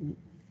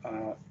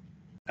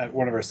 at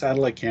one of our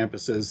satellite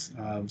campuses,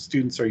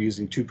 students are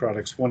using two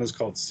products. One is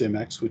called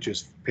SimX, which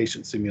is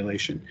patient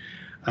simulation.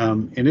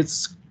 And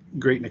it's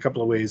great in a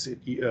couple of ways.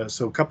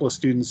 So a couple of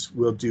students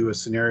will do a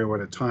scenario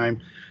at a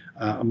time.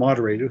 A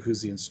moderator,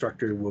 who's the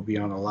instructor, will be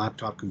on a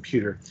laptop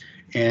computer.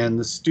 And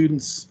the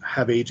students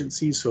have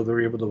agency, so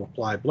they're able to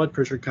apply blood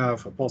pressure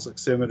cuff, a pulse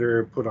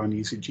oximeter, put on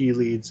ECG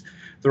leads.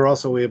 They're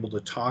also able to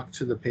talk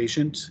to the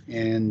patient,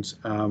 and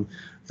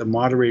the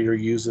moderator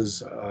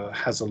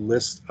has a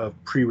list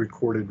of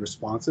pre-recorded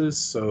responses.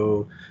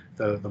 So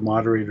the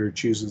moderator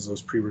chooses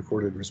those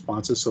pre-recorded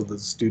responses so that the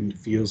student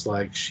feels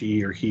like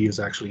she or he is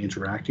actually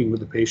interacting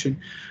with the patient.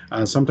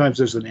 Sometimes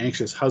there's an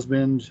anxious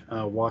husband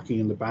walking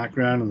in the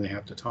background and they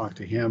have to talk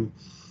to him.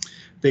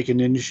 They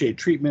can initiate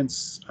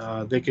treatments.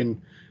 They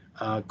can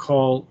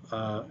call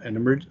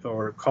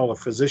call a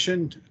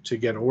physician to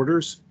get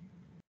orders.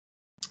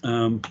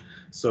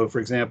 So for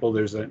example,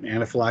 there's an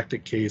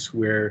anaphylactic case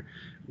where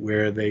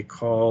they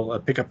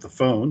pick up the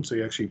phone. So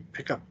you actually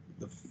pick up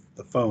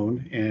the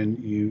phone and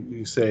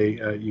you say,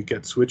 you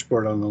get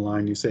switchboard on the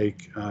line, you say,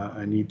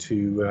 I need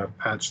to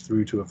patch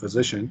through to a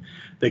physician.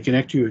 They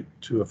connect you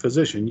to a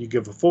physician, you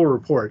give a full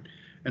report,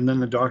 and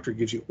then the doctor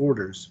gives you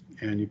orders,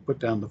 and you put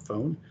down the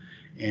phone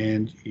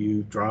and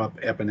you drop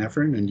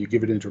epinephrine and you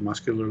give it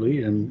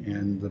intramuscularly,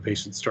 and the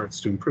patient starts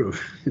to improve.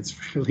 It's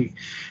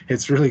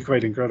really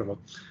quite incredible.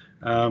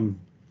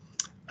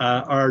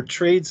 Our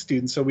trade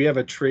students, so we have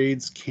a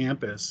trades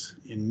campus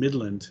in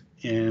Midland,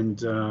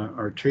 and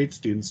our trade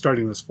students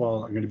starting this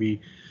fall are going to be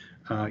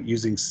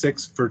using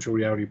 6 virtual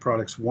reality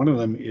products. One of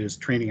them is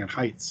training at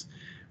heights,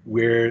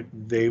 where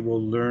they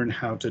will learn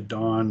how to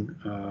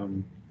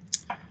don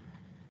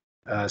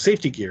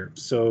safety gear.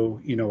 So,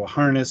 a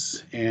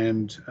harness,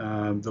 and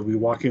they'll be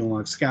walking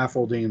along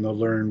scaffolding, and they'll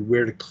learn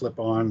where to clip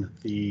on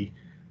the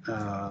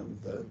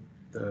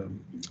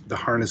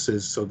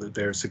harnesses so that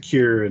they're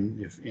secure,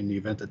 and if in the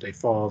event that they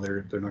fall,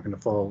 they're not going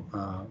to fall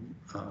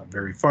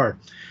very far.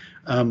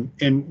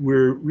 And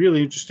we're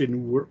really interested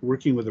in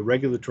working with the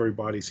regulatory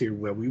bodies here.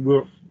 Well, we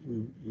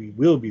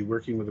will be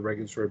working with the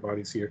regulatory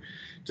bodies here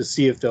to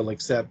see if they'll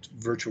accept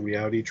virtual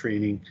reality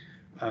training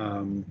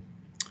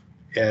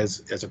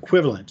as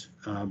equivalent,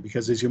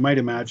 because as you might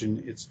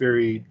imagine, it's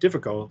very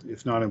difficult,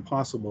 if not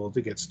impossible,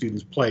 to get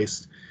students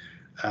placed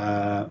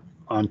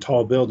on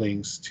tall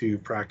buildings to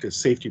practice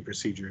safety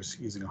procedures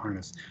using a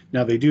harness.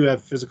 Now, they do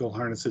have physical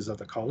harnesses at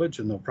the college,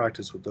 and they'll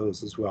practice with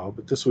those as well,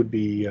 but this would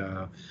be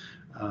an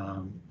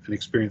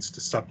experience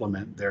to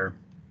supplement their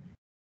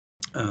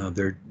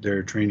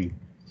training.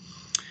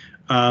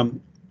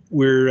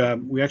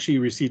 We actually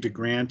received a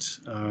grant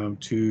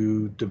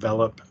to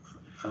develop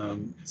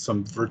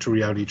some virtual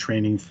reality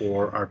training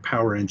for our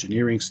power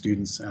engineering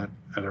students at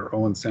our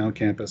Owen Sound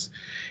campus,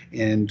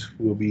 and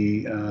we'll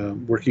be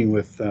working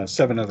with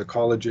 7 other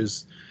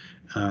colleges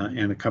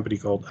and a company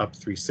called Up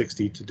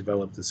 360 to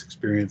develop this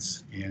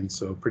experience, and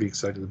so pretty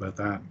excited about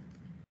that.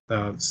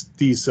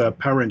 These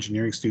power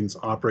engineering students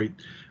operate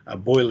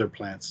boiler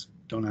plants.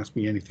 Don't ask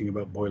me anything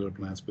about boiler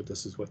plants, but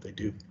this is what they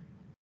do.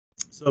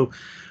 So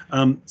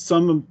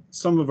some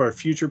of our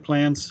future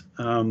plans,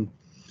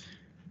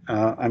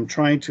 I'm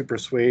trying to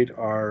persuade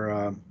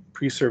our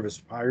pre-service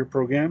fire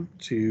program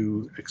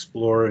to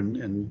explore,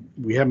 and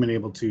we haven't been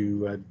able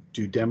to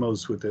do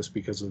demos with this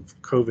because of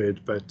COVID,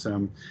 but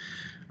I'm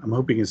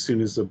hoping as soon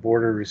as the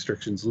border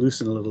restrictions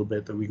loosen a little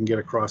bit that we can get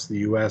across the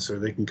US, or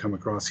they can come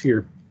across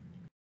here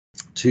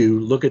to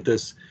look at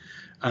this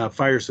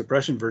fire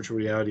suppression virtual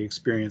reality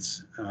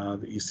experience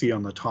that you see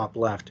on the top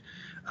left.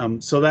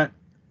 So that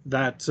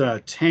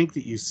tank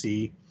that you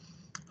see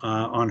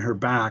on her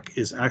back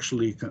is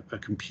actually a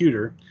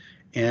computer,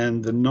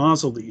 and the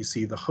nozzle that you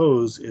see, the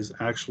hose, is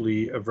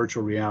actually a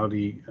virtual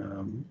reality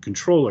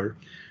controller,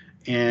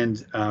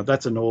 and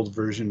that's an old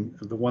version.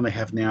 The one they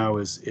have now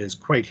is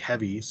quite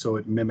heavy, so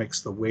it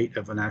mimics the weight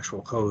of an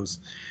actual hose,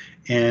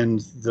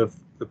 and the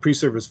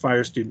pre-service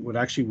fire student would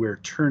actually wear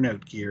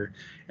turnout gear,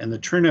 and the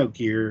turnout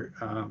gear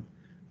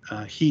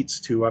heats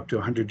to up to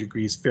 100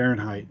 degrees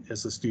Fahrenheit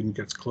as the student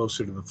gets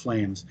closer to the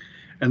flames.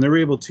 And they're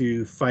able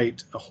to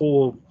fight a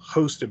whole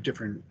host of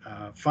different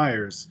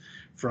fires,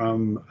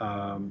 from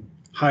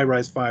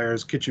high-rise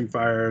fires, kitchen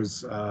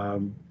fires,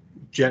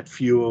 jet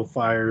fuel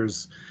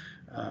fires,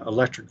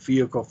 electric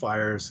vehicle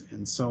fires,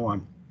 and so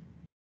on.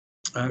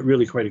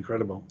 Really quite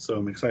incredible. So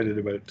I'm excited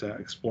about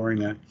exploring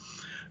that.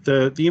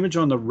 The image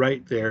on the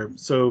right there,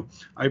 so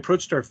I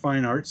approached our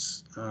fine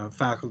arts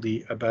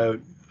faculty about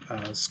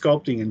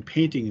sculpting and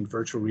painting in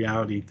virtual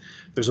reality.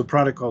 There's a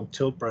product called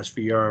Tilt Brush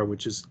VR,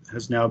 which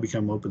has now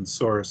become open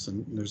source,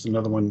 and there's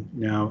another one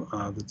now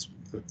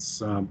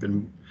that's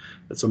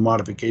a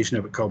modification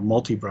of it called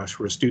Multi-Brush,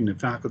 where a student and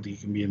faculty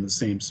can be in the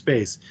same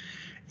space,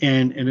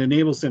 and it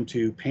enables them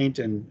to paint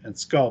and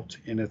sculpt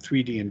in a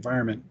 3D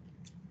environment,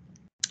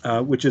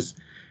 which is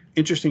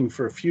interesting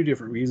for a few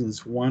different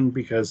reasons. One,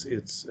 because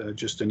it's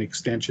just an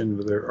extension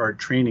of their art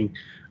training,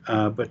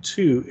 but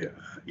two,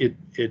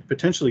 it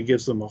potentially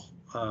gives them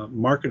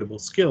marketable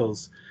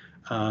skills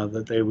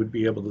that they would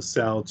be able to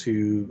sell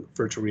to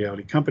virtual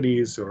reality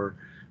companies or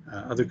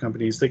other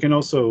companies. They can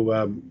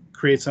also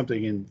create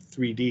something in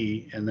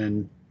 3D and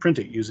then print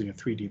it using a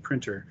 3D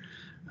printer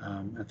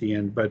at the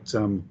end. But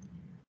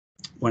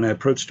when I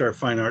approached our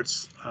fine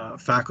arts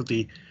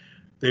faculty,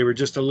 they were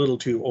just a little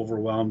too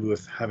overwhelmed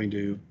with having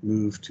to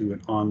move to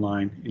an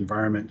online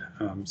environment.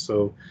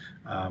 So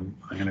I'm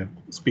going to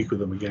speak with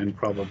them again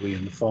probably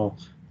in the fall.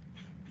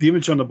 The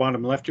image on the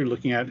bottom left you're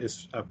looking at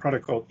is a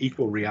product called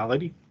Equal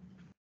Reality.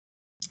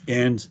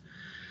 And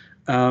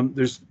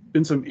there's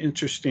been some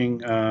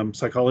interesting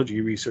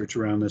psychology research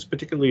around this,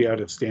 particularly out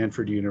of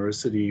Stanford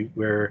University,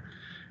 where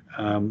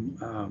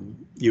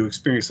you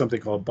experience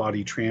something called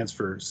body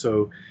transfer.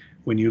 So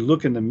when you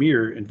look in the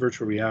mirror in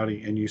virtual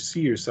reality and you see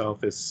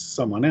yourself as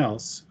someone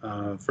else,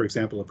 for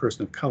example, a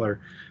person of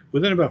color,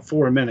 within about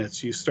 4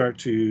 minutes, you start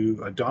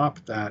to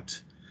adopt that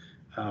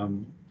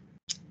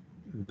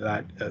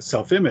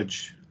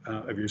self-image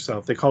of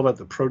yourself. They call that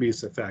the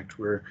Proteus effect,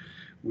 where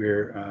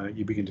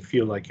you begin to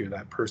feel like you're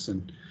that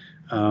person.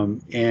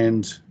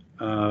 And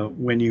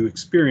when you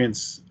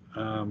experience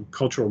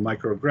cultural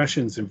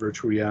microaggressions in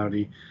virtual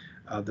reality,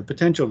 the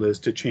potential is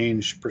to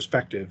change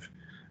perspective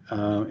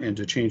and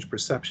to change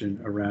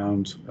perception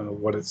around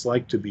what it's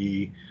like to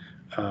be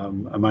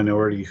a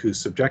minority who's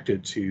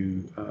subjected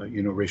to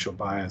racial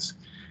bias.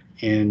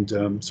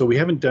 And so we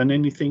haven't done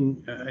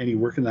any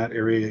work in that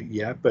area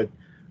yet, but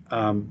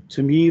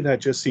to me that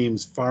just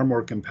seems far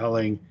more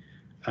compelling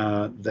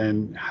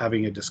than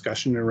having a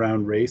discussion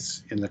around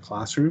race in the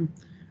classroom,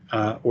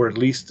 or at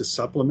least to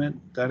supplement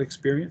that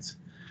experience.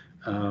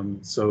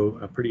 So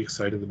I'm pretty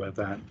excited about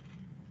that.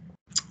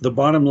 The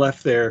bottom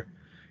left there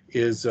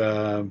is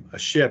a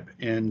ship,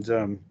 and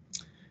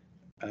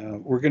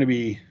we're going to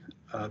be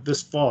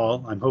this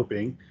fall, I'm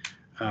hoping,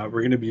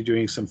 we're going to be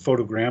doing some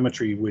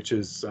photogrammetry, which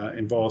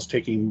involves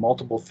taking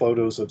multiple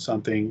photos of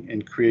something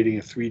and creating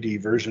a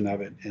 3D version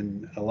of it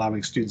and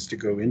allowing students to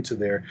go into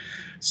there.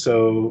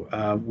 So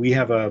we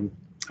have a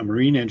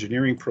marine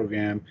engineering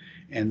program,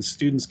 and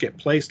students get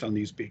placed on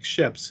these big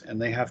ships and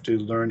they have to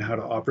learn how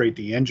to operate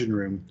the engine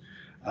room.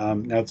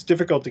 Now it's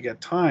difficult to get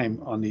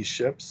time on these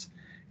ships.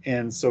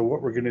 And so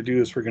what we're going to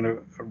do is we're going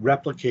to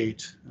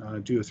replicate,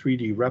 do a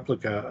 3D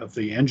replica of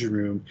the engine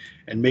room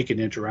and make it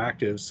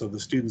interactive so the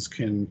students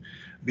can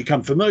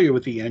become familiar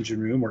with the engine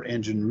room or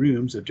engine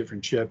rooms of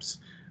different ships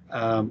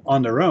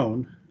on their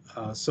own,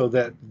 so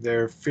that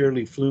they're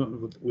fairly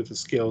fluent with the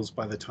skills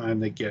by the time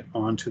they get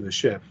onto the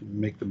ship and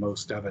make the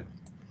most of it.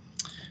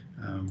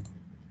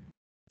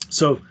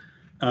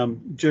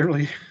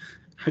 Generally,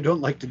 I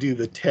don't like to do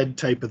the TED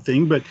type of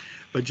thing, but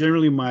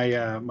generally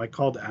my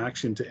call to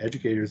action to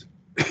educators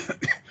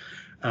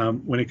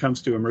when it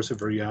comes to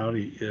immersive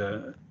reality,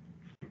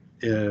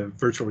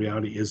 virtual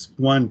reality, is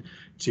one,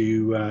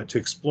 to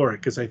explore it,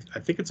 because I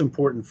think it's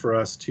important for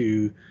us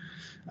to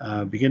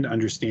begin to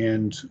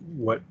understand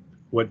what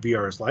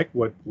VR is like,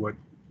 what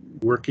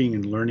working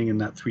and learning in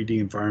that 3D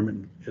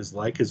environment is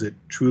like. Is it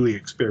truly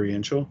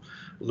experiential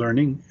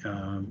learning?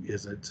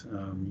 Is it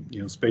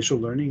spatial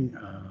learning?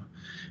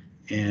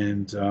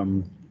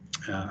 And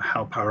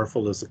how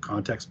powerful is the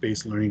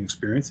context-based learning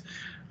experience?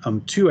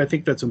 Two, I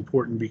think that's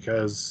important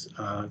because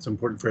it's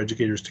important for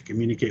educators to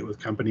communicate with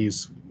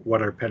companies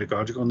what our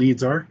pedagogical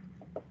needs are.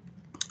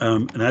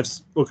 And I've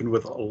spoken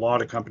with a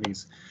lot of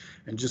companies,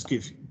 and just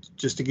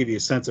to give you a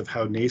sense of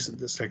how nascent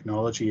this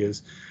technology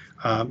is,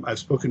 I've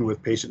spoken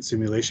with patient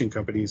simulation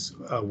companies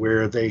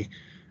where they,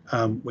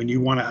 when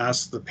you want to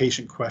ask the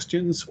patient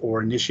questions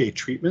or initiate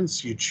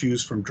treatments, you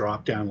choose from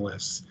drop-down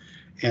lists.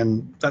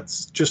 And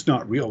that's just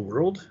not real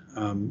world.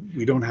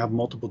 We don't have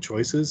multiple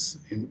choices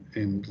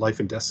in life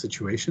and death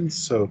situations.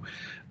 So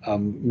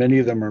many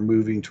of them are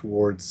moving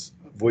towards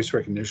voice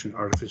recognition,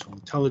 artificial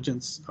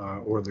intelligence,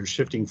 or they're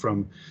shifting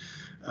from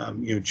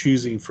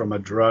choosing from a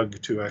drug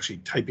to actually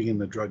typing in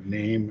the drug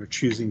name, or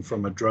choosing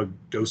from a drug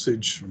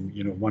dosage from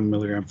 1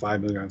 milligram,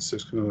 5 milligrams,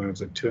 6 milligrams,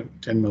 and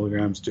 10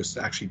 milligrams, just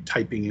actually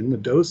typing in the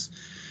dose,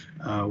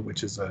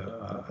 which is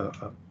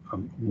a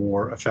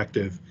more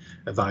effective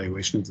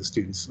evaluation of the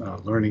students'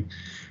 learning.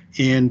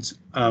 And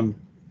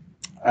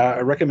I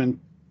recommend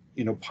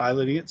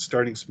piloting it,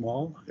 starting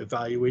small,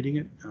 evaluating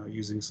it,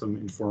 using some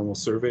informal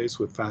surveys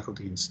with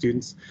faculty and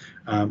students.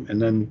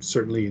 And then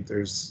certainly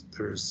there's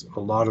a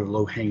lot of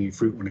low-hanging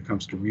fruit when it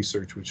comes to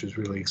research, which is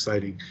really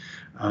exciting.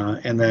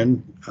 And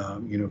then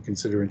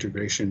consider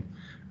integration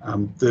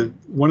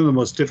One of the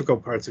most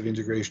difficult parts of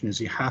integration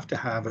is you have to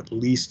have at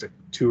least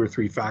 2 or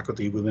 3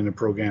 faculty within a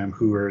program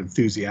who are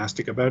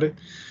enthusiastic about it,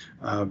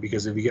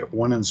 because if you get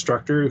one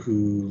instructor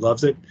who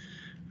loves it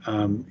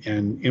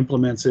and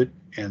implements it,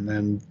 and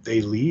then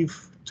they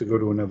leave to go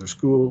to another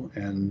school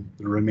and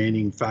the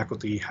remaining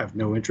faculty have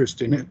no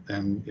interest in it,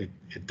 then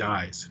it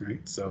dies,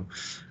 right? So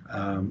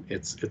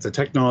it's a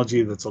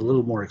technology that's a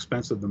little more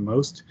expensive than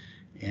most,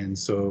 and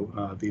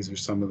so these are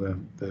some of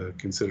the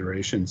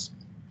considerations.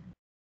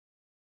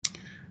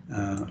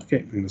 Okay,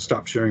 I'm going to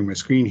stop sharing my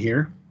screen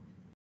here.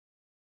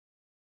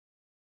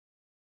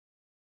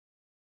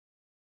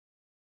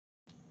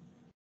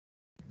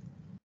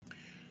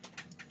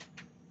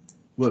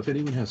 Well, if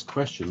anyone has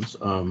questions,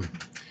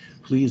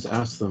 please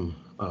ask them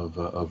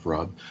of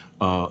Rob.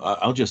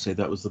 I'll just say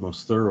that was the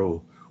most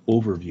thorough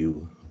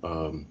overview,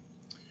 and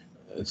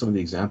some of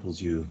the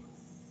examples you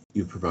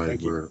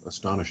provided were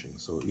astonishing.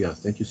 So yeah,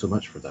 thank you so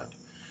much for that.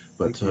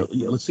 But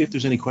yeah, let's see if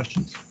there's any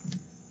questions.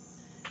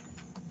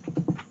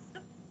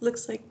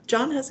 Looks like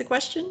John has a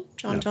question.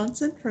 John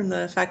Johnson from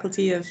the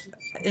Faculty of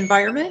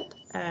Environment,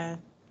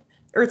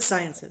 Earth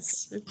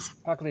Sciences. Oops.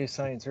 Faculty of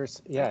Science,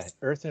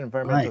 Earth and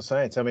Environmental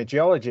Science. I'm a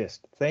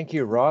geologist. Thank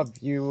you, Rob.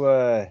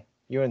 You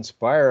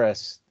inspire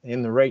us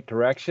in the right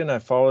direction. I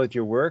followed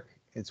your work.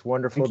 It's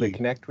wonderful to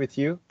connect with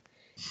you.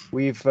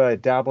 We've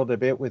dabbled a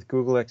bit with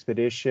Google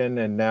Expedition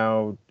and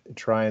now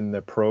trying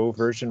the Pro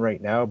version right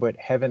now, but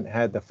haven't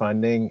had the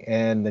funding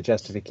and the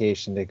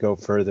justification to go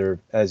further.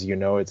 As you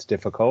know, it's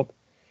difficult.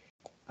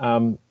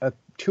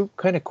 2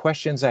 kind of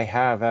questions I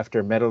have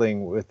after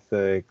meddling with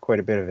quite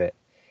a bit of it.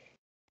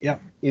 Yeah.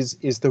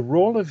 Is the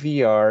role of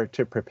VR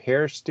to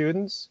prepare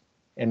students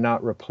and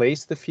not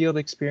replace the field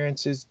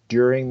experiences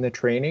during the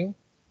training?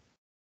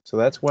 So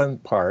that's one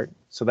part.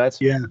 So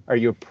that's, are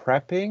you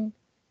prepping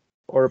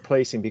or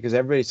replacing? Because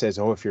everybody says,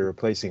 oh, if you're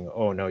replacing,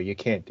 oh no, you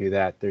can't do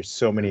that. There's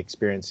so many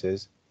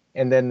experiences.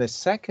 And then the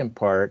second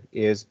part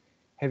is,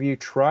 have you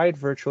tried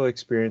virtual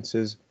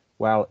experiences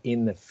while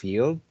in the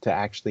field to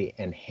actually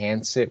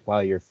enhance it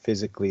while you're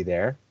physically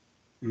there?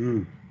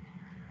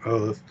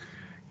 Oh,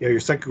 yeah, your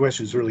second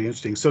question is really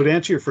interesting. So to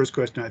answer your first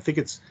question, I think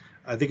it's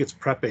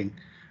prepping.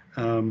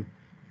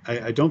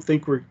 I don't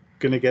think we're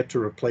going to get to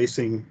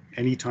replacing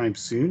anytime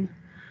soon,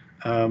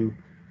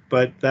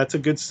 but that's a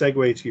good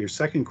segue to your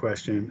second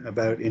question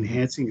about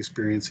enhancing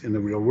experience in the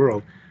real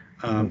world,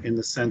 in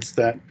the sense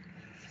that,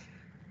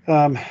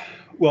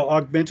 well,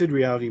 augmented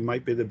reality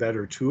might be the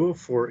better tool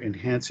for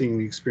enhancing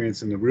the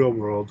experience in the real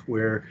world,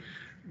 where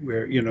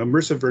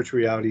immersive virtual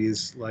reality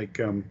is like,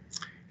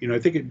 I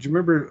think, do you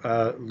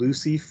remember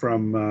Lucy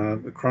from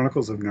the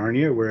Chronicles of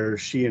Narnia, where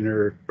she and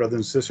her brothers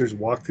and sisters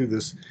walk through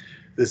this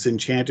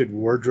enchanted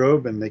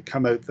wardrobe and they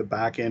come out the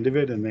back end of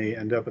it and they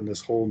end up in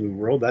this whole new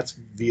world? That's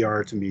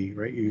VR to me,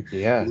 right? You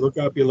look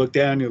up, you look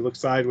down, you look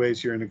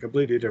sideways, you're in a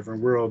completely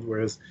different world.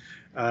 Whereas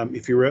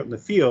if you were out in the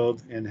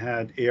field and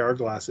had AR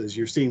glasses,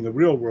 you're seeing the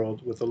real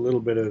world with a little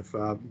bit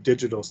of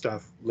digital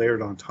stuff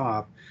layered on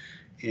top.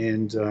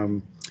 And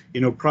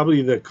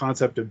probably the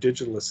concept of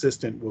digital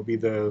assistant will be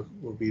the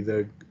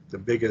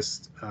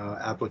biggest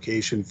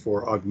application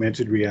for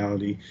augmented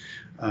reality,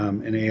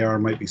 and AR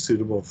might be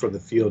suitable for the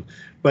field.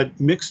 But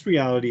mixed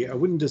reality, I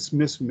wouldn't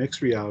dismiss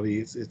mixed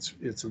reality.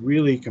 It's a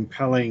really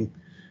compelling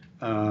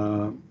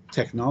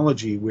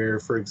technology where,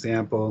 for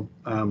example,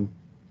 one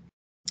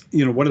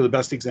of the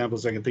best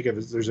examples I can think of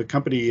is there's a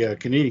company, a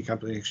Canadian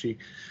company actually,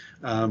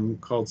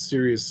 called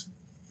Serious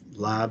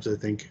Labs, I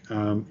think,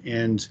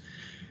 and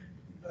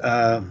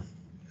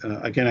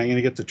again, I'm going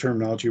to get the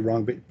terminology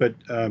wrong, but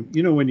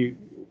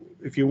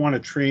if you want to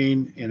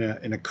train in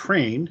a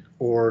crane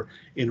or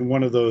in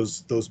one of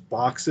those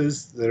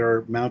boxes that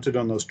are mounted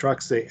on those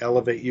trucks, they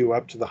elevate you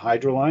up to the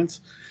hydro lines.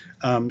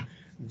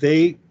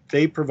 They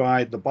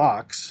provide the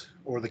box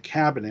or the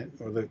cabinet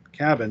or the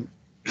cabin,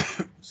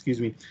 excuse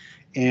me,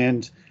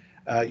 and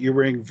you're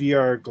wearing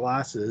VR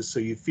glasses, so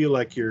you feel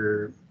like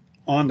you're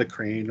on the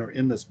crane or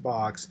in this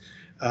box.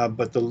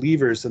 But the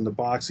levers in the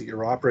box that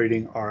you're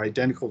operating are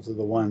identical to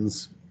the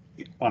ones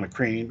on a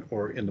crane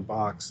or in the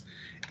box.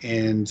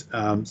 And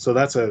so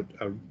that's a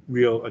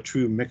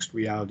true mixed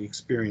reality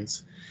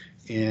experience.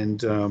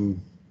 And so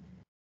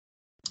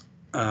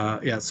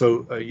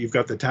you've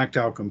got the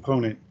tactile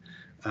component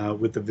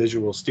with the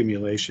visual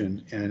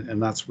stimulation,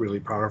 and that's really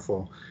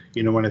powerful.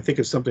 When I think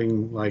of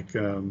something like,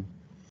 there's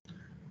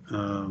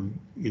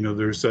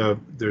a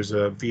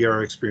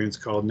VR experience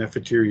called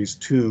Nefertiti's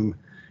Tomb,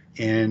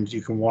 and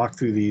you can walk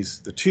through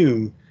the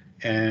tomb,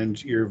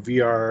 and your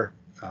VR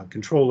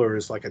controller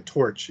is like a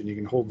torch, and you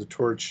can hold the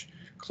torch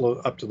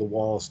up to the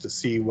walls to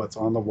see what's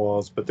on the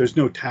walls, but there's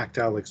no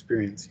tactile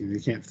experience. You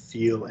can't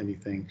feel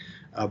anything,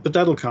 but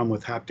that'll come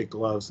with haptic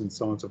gloves and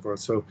so on and so forth.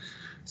 So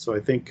I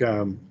think,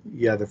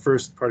 the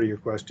first part of your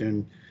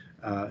question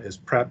is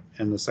prep,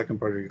 and the second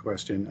part of your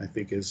question, I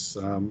think, is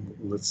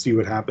let's see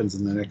what happens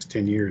in the next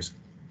 10 years.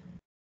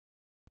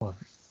 Well,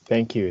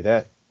 thank you.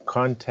 That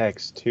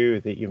context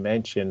too that you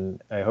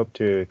mentioned, I hope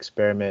to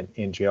experiment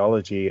in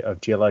geology of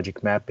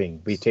geologic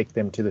mapping. We take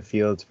them to the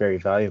fields, very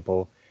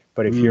valuable,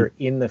 But if you're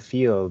in the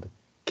field,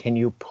 can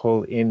you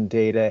pull in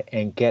data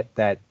and get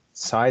that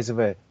size of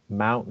a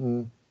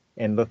mountain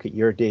and look at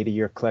your data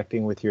you're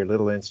collecting with your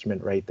little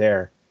instrument right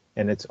there,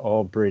 and it's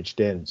all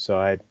bridged in.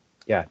 So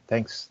yeah,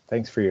 thanks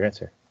for your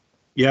answer.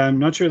 Yeah, I'm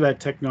not sure that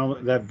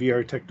that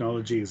VR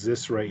technology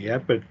exists right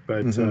yet, but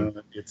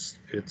it's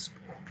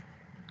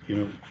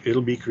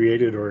it'll be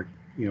created, or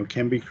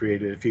can be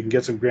created if you can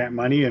get some grant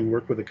money and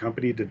work with a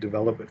company to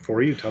develop it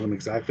for you. Tell them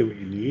exactly what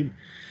you need.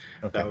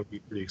 Okay. That would be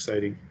pretty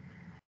exciting.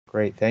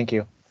 Great, thank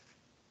you.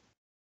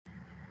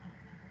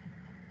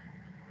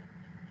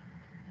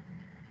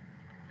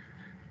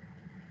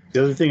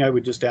 The other thing I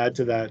would just add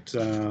to that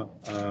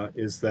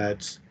is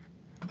that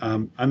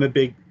I'm a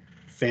big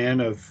fan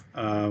of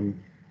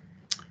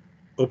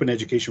open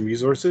education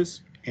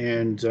resources,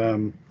 and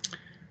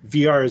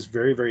VR is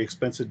very, very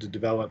expensive to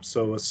develop.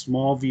 So a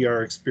small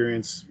VR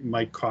experience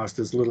might cost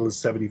as little as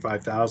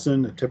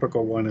 $75,000. A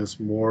typical one is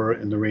more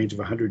in the range of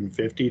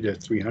 $150,000 to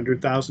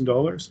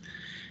 $300,000.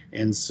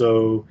 And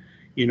so,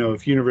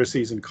 if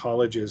universities and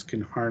colleges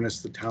can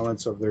harness the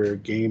talents of their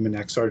game and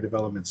XR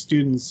development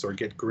students, or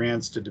get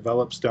grants to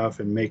develop stuff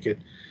and make it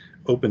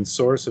open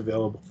source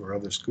available for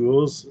other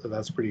schools,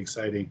 that's pretty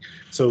exciting.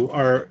 So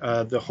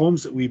the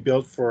homes that we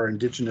built for our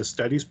Indigenous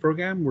Studies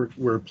program,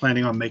 we're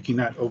planning on making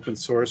that open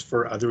source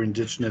for other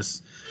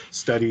Indigenous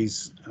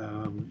Studies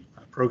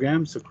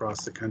programs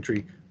across the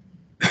country,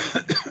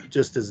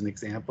 just as an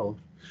example.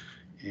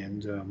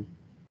 And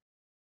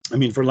I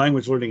mean, for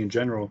language learning in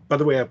general. By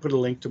the way, I put a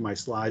link to my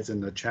slides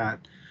in the chat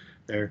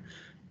there,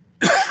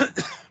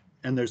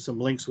 and there's some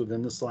links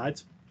within the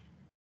slides.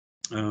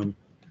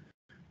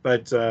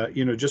 But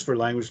just for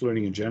language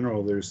learning in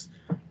general, there's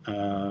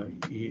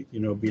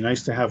it'd be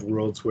nice to have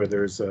worlds where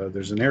there's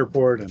an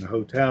airport and a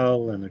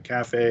hotel and a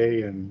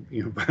cafe and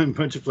a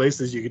bunch of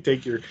places you could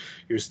take your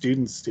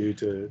students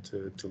to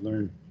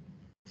learn.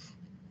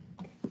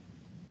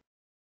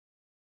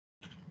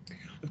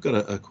 I've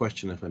got a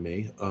question, if I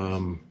may.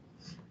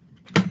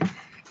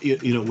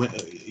 When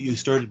you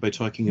started by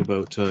talking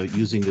about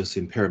using this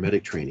in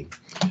paramedic training,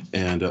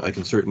 and I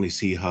can certainly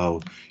see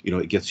how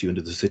it gets you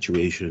into the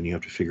situation and you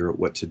have to figure out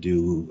what to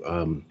do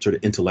sort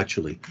of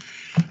intellectually.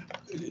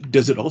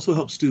 Does it also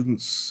help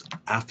students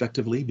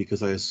affectively?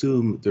 Because I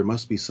assume there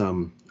must be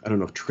some, I don't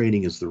know if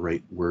training is the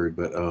right word,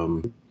 but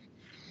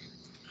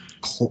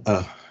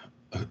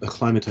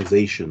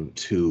acclimatization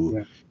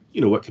to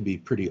what can be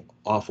pretty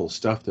awful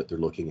stuff that they're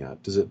looking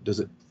at. Does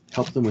it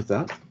help them with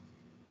that?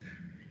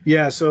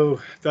 Yeah,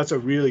 so that's a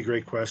really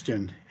great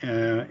question.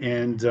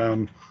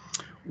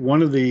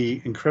 One of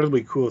the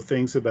incredibly cool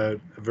things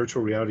about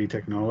virtual reality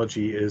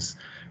technology is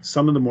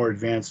some of the more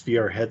advanced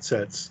VR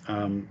headsets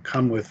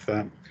come with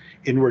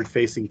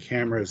inward-facing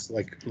cameras,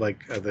 like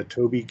the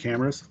Tobii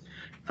cameras.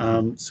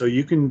 So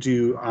you can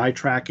do eye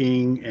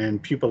tracking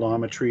and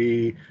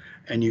pupillometry,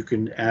 and you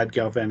can add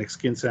galvanic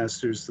skin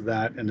sensors to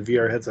that, and the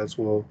VR headsets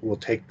will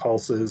take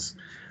pulses.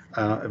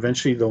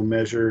 Eventually, they'll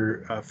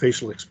measure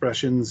facial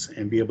expressions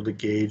and be able to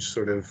gauge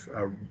sort of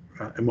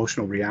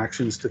emotional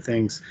reactions to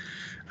things.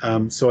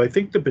 So I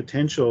think the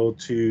potential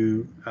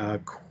to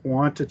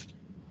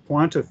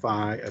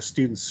quantify a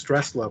student's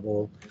stress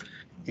level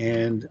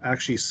and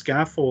actually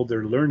scaffold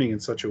their learning in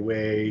such a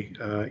way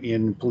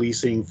in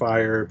policing,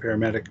 fire,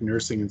 paramedic,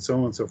 nursing, and so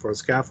on and so forth,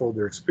 scaffold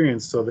their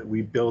experience so that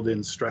we build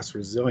in stress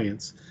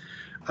resilience.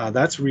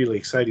 That's really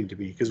exciting to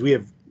me, because we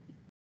have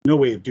no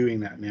way of doing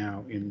that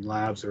now in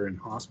labs or in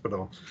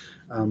hospital.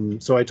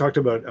 So I talked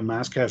about a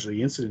mass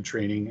casualty incident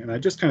training, and I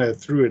just kind of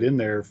threw it in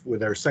there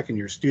with our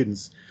second-year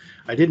students.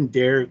 I didn't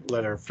dare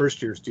let our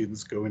first-year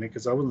students go in it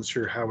because I wasn't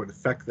sure how it would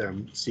affect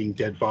them, seeing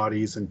dead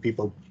bodies and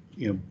people,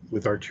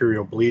 with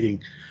arterial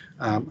bleeding.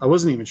 I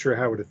wasn't even sure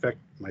how it would affect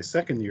my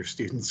second-year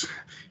students.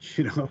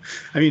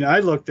 I mean, I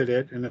looked at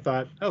it and I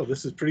thought, oh,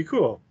 this is pretty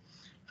cool.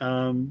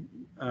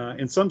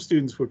 And some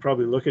students would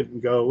probably look at it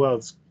and go, well,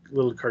 it's a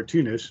little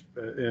cartoonish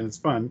and it's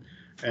fun,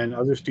 and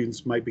other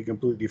students might be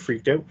completely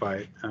freaked out by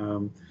it.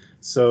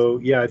 So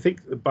yeah, I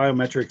think the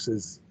biometrics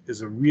is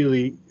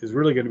really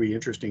going to be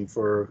interesting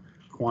for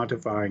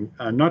quantifying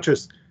not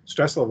just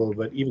stress level,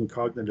 but even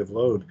cognitive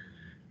load,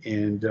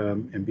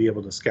 and be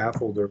able to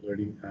scaffold their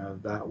learning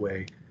that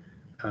way.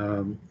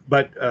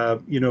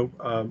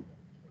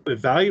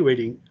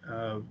 Evaluating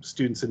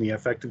students in the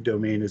affective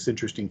domain is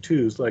interesting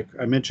too. It's like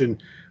I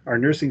mentioned, our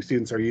nursing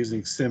students are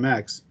using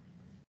SimX,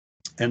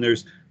 and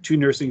there's 2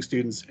 nursing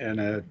students and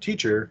a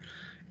teacher,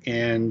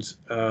 and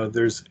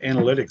there's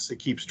analytics that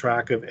keeps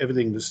track of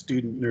everything the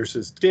student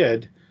nurses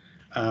did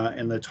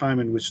and the time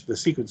in which, the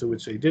sequence in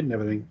which they did and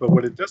everything. But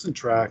what it doesn't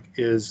track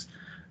is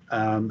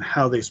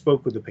how they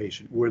spoke with the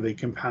patient. Were they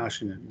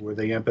compassionate? Were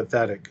they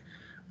empathetic?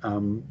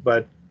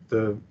 But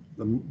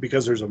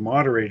because there's a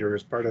moderator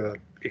as part of that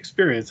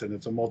experience, and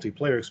it's a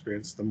multiplayer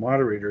experience, the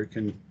moderator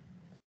can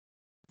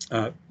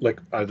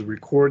either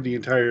record the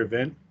entire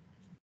event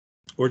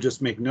or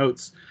just make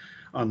notes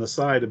on the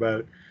side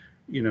about,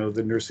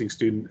 the nursing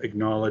student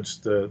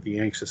acknowledged the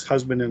anxious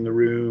husband in the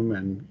room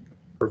and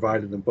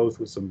provided them both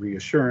with some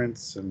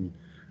reassurance, and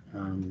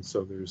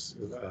So there's,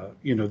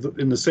 you know,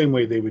 in the same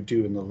way they would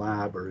do in the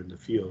lab or in the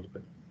field.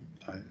 But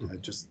I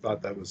just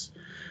thought that was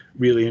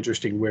really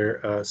interesting, where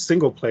a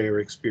single player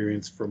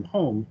experience from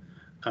home,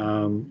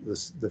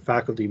 the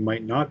faculty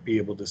might not be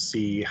able to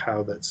see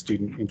how that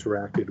student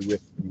interacted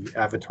with the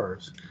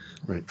avatars.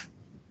 Right,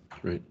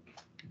 right.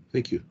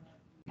 Thank you.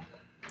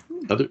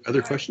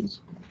 Other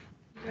questions?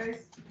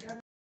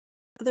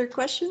 Other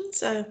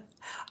questions?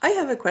 I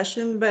have a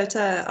question, but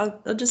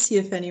I'll just see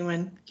if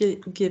anyone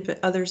give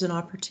others an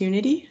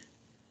opportunity.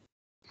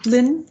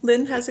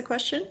 Lynn has a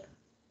question.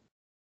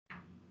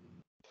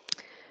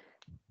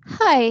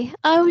 Hi,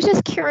 I was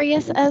just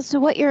curious as to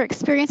what your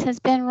experience has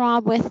been,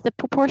 Rob, with the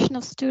proportion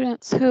of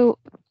students who,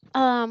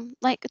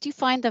 like, do you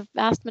find the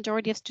vast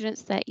majority of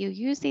students that you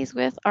use these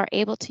with are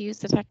able to use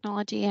the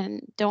technology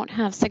and don't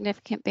have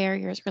significant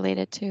barriers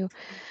related to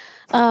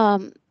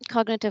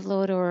cognitive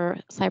load or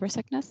cyber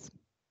sickness?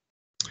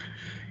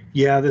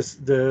 Yeah,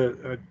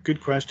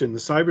 good question. The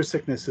cyber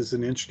sickness is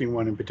an interesting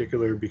one in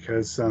particular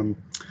because,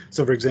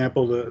 so for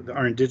example,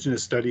 our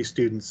Indigenous studies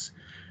students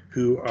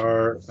who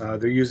are,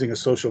 they're using a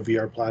social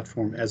VR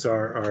platform, as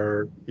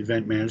our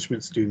event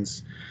management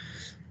students.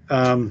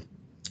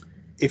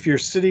 If you're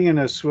sitting in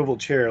a swivel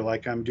chair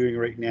like I'm doing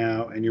right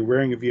now, and you're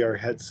wearing a VR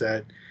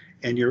headset,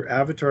 and your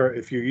avatar,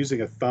 if you're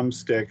using a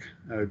thumbstick,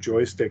 a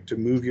joystick to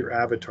move your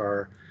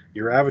avatar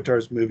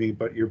is moving,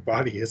 but your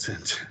body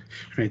isn't.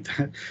 Right?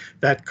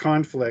 That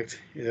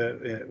conflict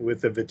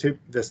with the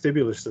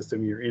vestibular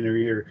system, your inner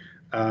ear,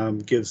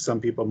 gives some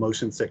people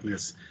motion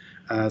sickness.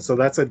 So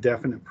that's a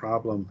definite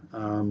problem.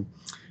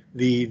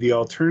 The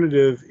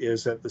alternative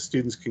is that the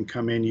students can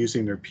come in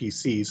using their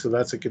PC. So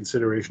that's a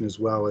consideration as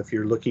well. If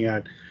you're looking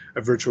at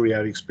a virtual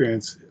reality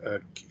experience,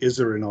 is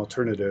there an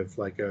alternative,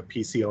 like a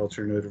PC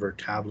alternative or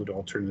tablet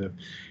alternative?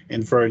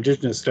 And for our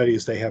Indigenous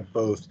studies, they have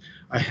both.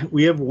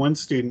 We have one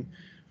student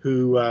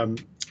who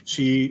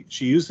she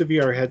used the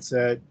VR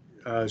headset.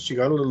 She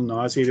got a little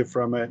nauseated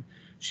from it.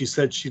 She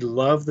said she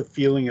loved the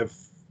feeling of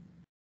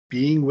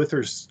being with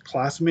her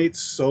classmates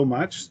so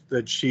much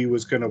that she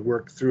was going to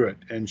work through it,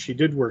 and she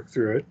did work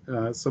through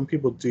it. Some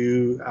people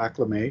do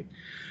acclimate,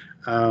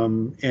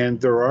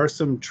 and there are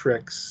some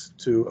tricks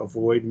to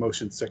avoid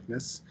motion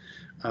sickness.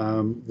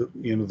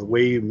 The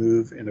way you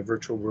move in a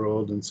virtual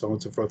world and so on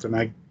and so forth. And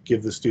I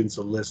give the students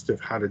a list of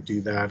how to do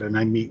that, and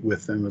I meet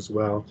with them as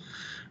well.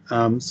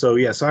 So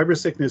yeah, cyber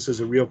sickness is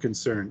a real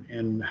concern,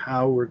 and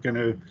how we're going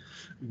to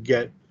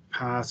get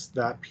past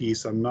that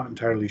piece, I'm not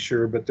entirely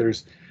sure, but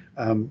there's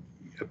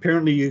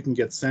apparently you can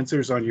get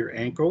sensors on your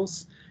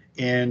ankles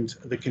and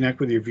they connect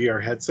with your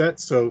VR headset.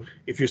 So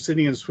if you're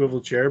sitting in a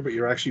swivel chair, but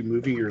you're actually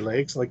moving your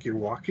legs like you're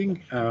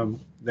walking,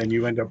 then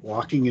you end up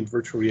walking in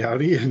virtual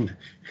reality and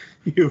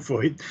you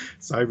avoid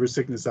cyber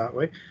sickness that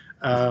way.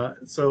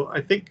 So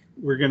I think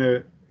we're going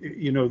to,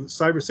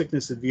 cyber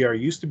sickness in VR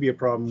used to be a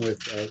problem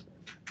with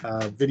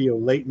video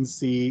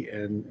latency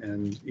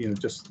and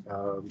just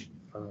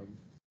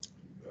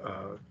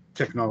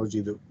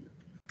technology that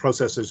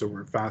processors that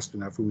weren't fast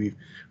enough. We've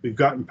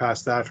gotten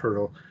past that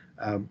hurdle,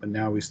 but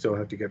now we still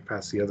have to get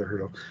past the other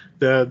hurdle.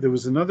 There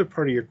was another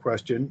part of your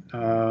question.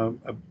 I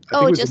think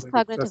it was just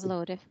cognitive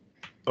load.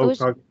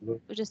 Cognitive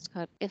load. Just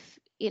if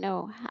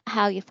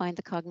how you find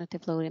the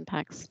cognitive load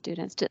impacts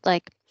students.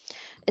 Like,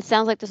 it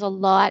sounds like there's a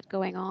lot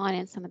going on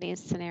in some of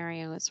these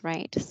scenarios,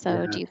 right?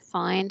 So do you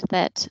find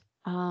that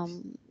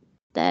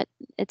that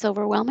it's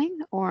overwhelming,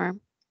 or?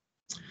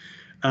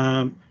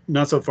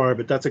 Not so far,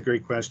 but that's a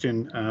great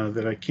question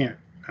that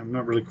I'm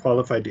not really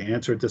qualified to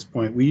answer at this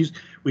point. We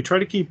try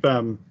to keep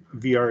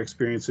VR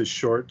experiences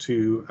short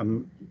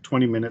to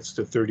 20 minutes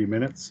to 30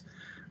 minutes.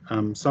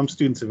 Some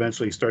students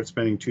eventually start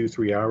spending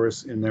 2-3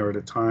 hours in there at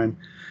a time.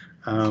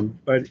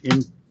 But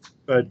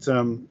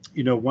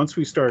once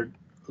we start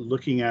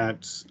looking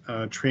at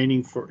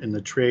training in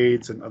the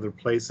trades and other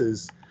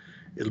places,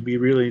 it'll be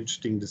really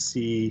interesting to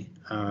see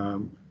at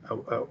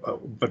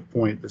what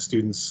point the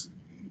students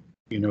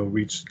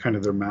reach kind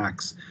of their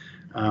max,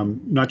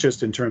 not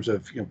just in terms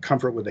of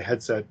comfort with the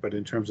headset, but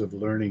in terms of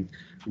learning,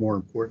 more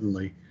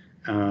importantly.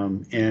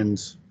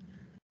 And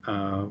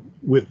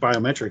with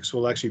biometrics,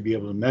 we'll actually be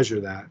able to measure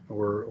that,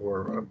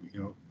 or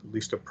at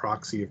least a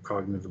proxy of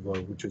cognitive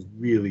load, which is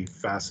really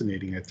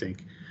fascinating, I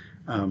think.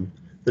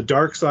 The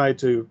dark side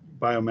to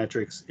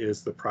biometrics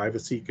is the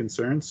privacy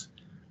concerns,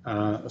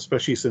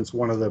 especially since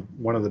one of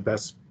the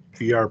best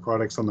VR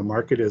products on the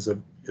market is a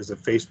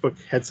Facebook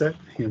headset,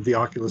 the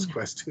Oculus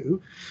Quest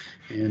 2,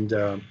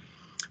 and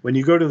when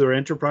you go to their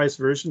enterprise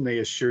version, they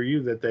assure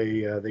you that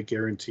they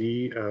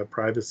guarantee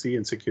privacy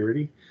and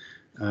security.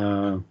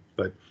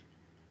 But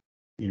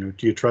do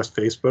you trust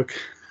Facebook?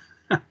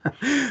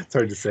 It's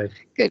hard to say.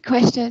 Good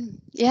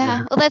question.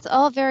 Yeah. Well, that's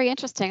all very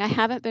interesting. I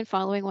haven't been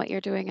following what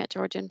you're doing at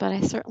Georgian, but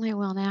I certainly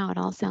will now. It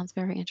all sounds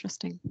very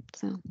interesting.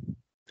 So.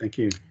 Thank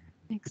you.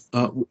 Thanks.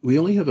 We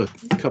only have a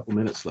couple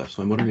minutes left,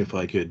 so I'm wondering if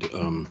I could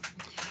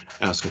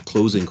ask a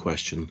closing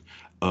question.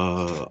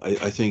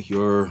 I think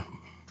you're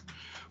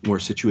more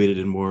situated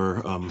and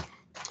more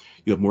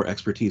you have more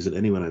expertise than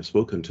anyone I've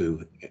spoken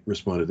to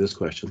respond to this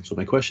question. So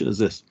my question is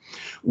this: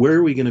 where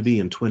are we going to be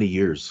in 20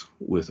 years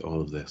with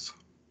all of this?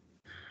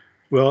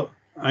 Well,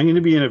 I'm going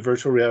to be in a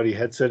virtual reality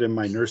headset in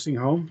my nursing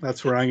home.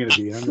 That's where I'm going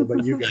to be. I don't know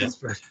about you guys,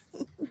 but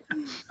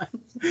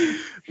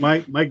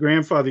my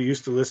grandfather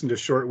used to listen to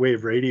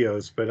shortwave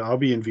radios, but I'll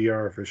be in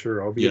VR for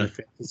sure. I'll be in a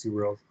fantasy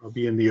world. I'll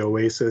be in the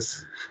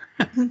Oasis.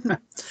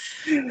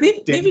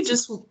 Maybe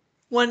just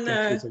one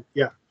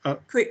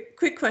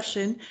quick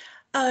question.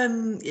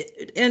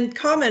 And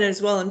comment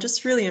as well. I'm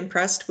just really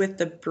impressed with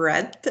the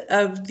breadth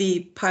of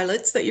the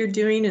pilots that you're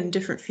doing in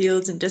different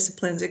fields and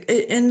disciplines.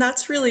 And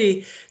that's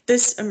really,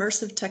 this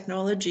immersive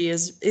technology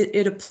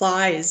it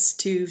applies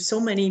to so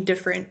many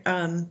different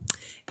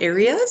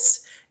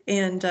areas.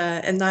 And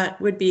that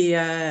would be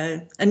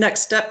a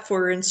next step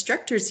for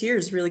instructors here,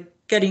 is really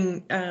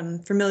getting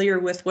familiar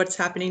with what's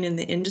happening in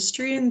the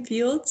industry and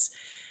fields.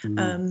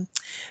 Mm-hmm.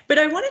 But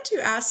I wanted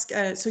to ask,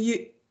 so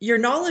your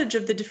knowledge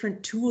of the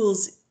different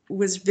tools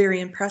was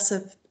very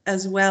impressive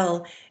as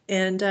well.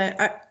 And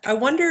I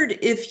wondered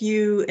if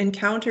you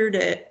encountered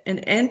an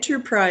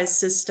enterprise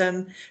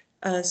system.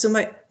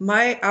 So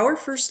our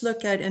first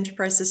look at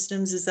enterprise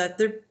systems is that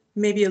they're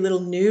maybe a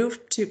little new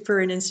for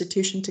an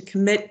institution to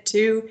commit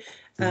to.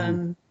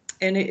 Mm-hmm.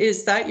 And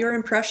is that your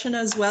impression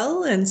as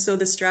well? And so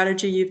the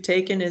strategy you've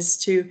taken is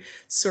to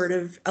sort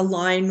of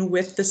align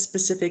with the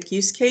specific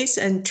use case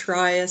and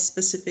try a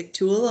specific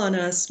tool on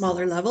a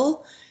smaller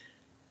level?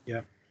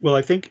 Yeah. Well,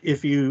 I think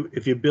if you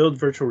build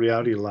virtual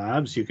reality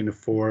labs, you can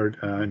afford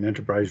an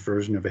enterprise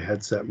version of a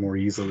headset more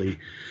easily.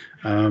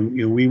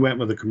 We went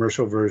with a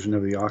commercial version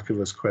of the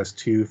Oculus Quest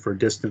 2 for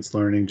distance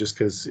learning, just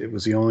because it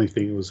was the only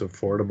thing that was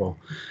affordable.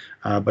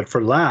 But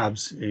for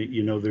labs,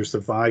 there's the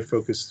Vive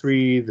Focus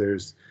 3,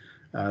 there's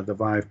the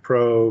Vive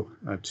Pro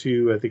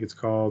 2, I think it's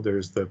called.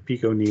 There's the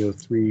Pico Neo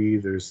 3.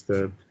 There's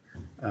the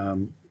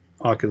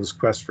Oculus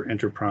Quest for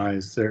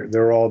Enterprise.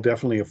 They're all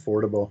definitely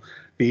affordable.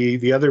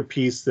 The other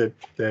piece that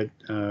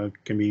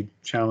can be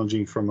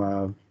challenging from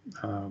a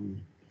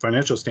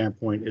financial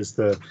standpoint is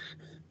the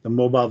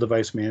mobile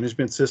device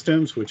management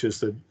systems, which is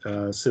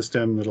the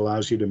system that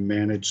allows you to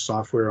manage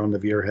software on the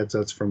VR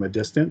headsets from a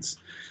distance.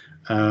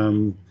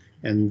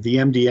 And the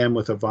MDM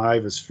with a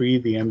Vive is free.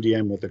 The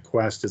MDM with a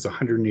Quest is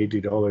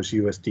 $180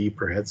 USD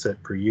per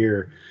headset per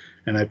year.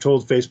 And I've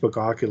told Facebook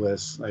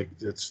Oculus, like,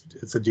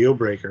 it's a deal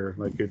breaker.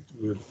 Like,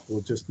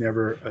 we'll just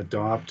never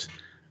adopt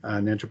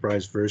an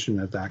enterprise version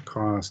at that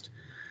cost.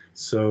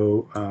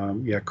 So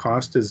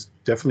cost is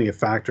definitely a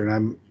factor, and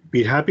I'm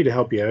be happy to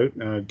help you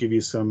out, give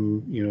you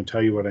some,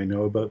 tell you what I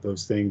know about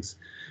those things.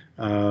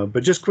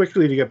 But just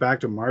quickly to get back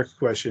to Mark's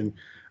question,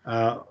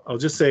 I'll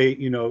just say,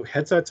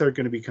 headsets are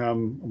going to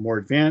become more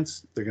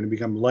advanced. They're going to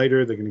become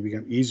lighter. They're going to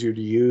become easier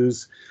to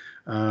use.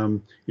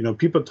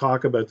 People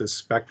talk about the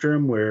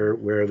spectrum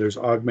where there's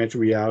augmented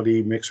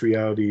reality, mixed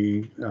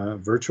reality,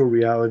 virtual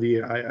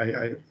reality.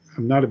 I'm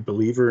not a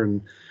believer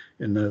in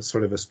the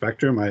sort of a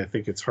spectrum. I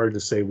think it's hard to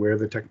say where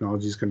the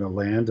technology is going to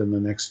land in the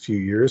next few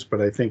years,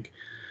 but I think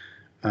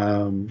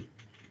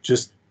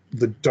just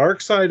the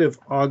dark side of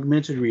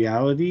augmented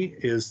reality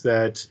is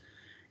that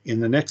in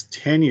the next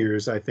 10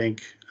 years, I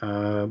think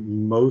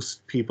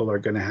most people are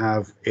going to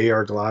have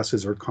AR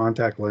glasses or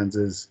contact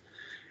lenses,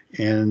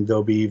 and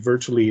they'll be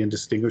virtually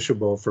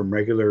indistinguishable from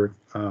regular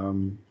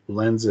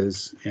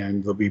lenses,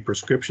 and there'll be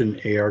prescription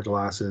AR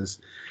glasses,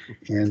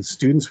 and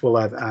students will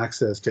have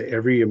access to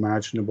every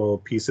imaginable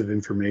piece of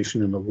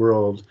information in the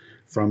world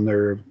from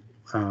their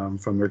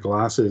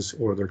glasses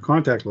or their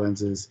contact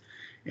lenses,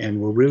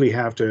 and we'll really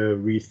have to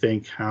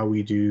rethink how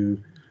we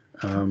do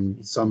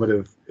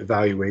summative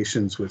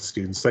evaluations with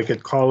students. Like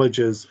at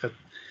colleges,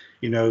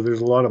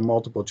 there's a lot of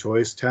multiple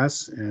choice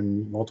tests,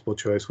 and multiple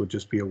choice would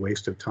just be a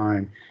waste of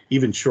time.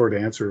 Even short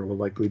answer will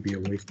likely be a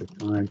waste of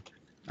time.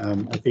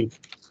 I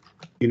think,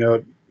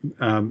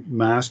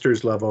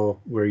 master's level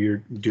where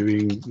you're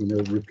doing,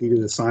 repeated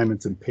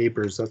assignments and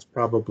papers, that's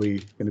probably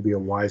going to be a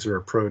wiser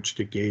approach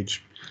to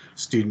gauge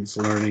students'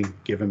 learning,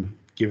 given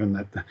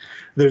that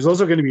there's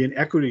also going to be an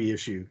equity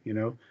issue.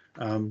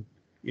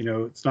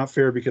 It's not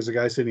fair because the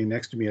guy sitting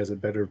next to me has a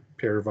better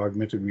pair of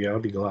augmented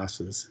reality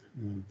glasses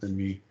than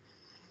me.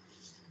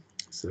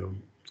 So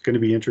it's going to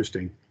be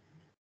interesting.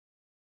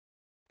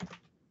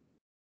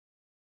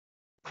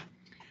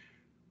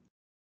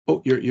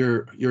 Oh,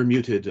 you're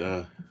muted.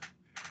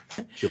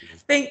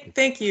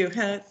 Thank you.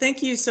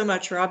 Thank you so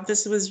much, Rob.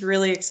 This was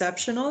really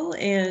exceptional,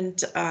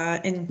 and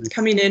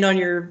coming in on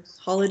your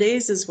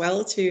holidays as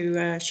well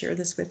to share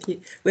this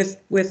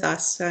with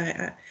us.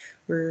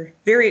 We're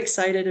very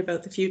excited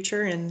about the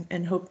future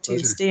and hope to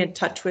stay in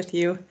touch with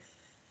you.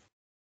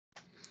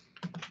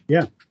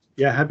 Yeah,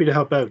 happy to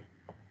help out.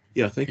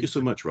 Yeah, thank you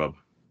so much, Rob.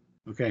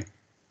 Okay.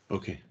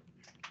 Okay.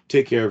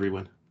 Take care,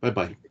 everyone.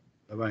 Bye-bye.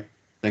 Bye-bye.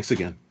 Thanks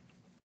again.